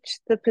switch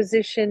the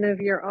position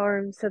of your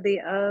arm so the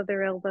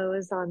other elbow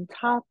is on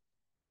top.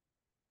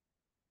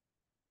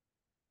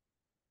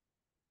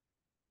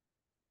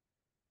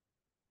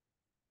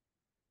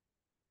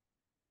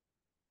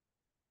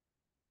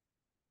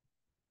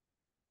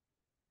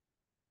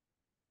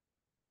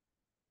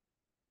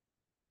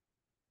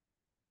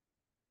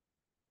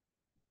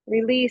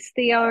 Release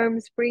the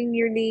arms, bring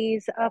your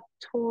knees up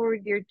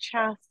toward your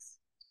chest.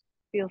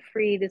 Feel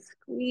free to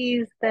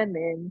squeeze them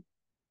in.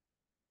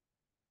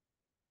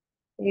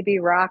 Maybe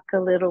rock a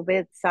little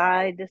bit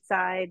side to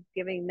side,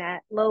 giving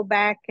that low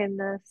back and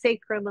the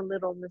sacrum a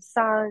little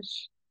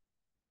massage.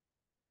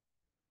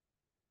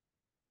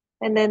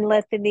 And then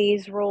let the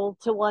knees roll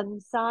to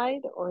one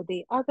side or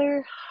the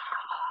other.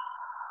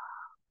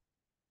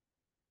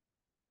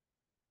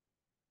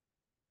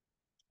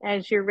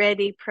 As you're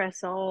ready,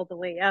 press all the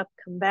way up,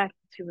 come back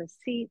to a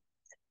seat.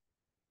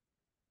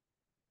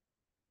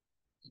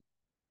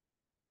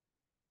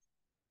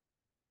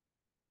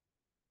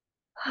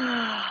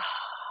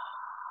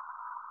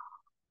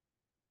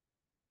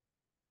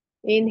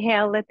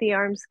 Inhale, let the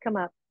arms come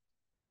up.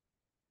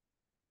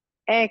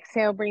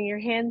 Exhale, bring your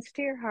hands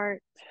to your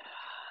heart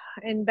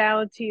and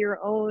bow to your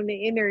own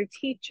inner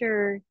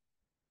teacher,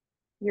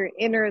 your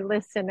inner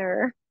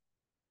listener.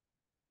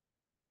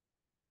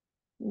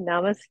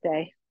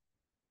 Namaste.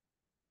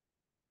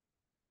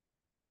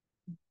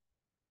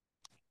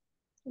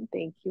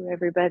 Thank you,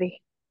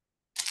 everybody.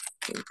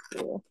 Thank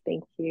you.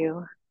 Thank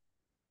you.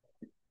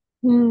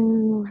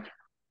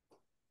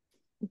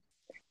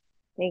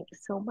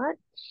 Thanks so much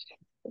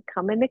for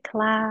coming to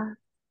class.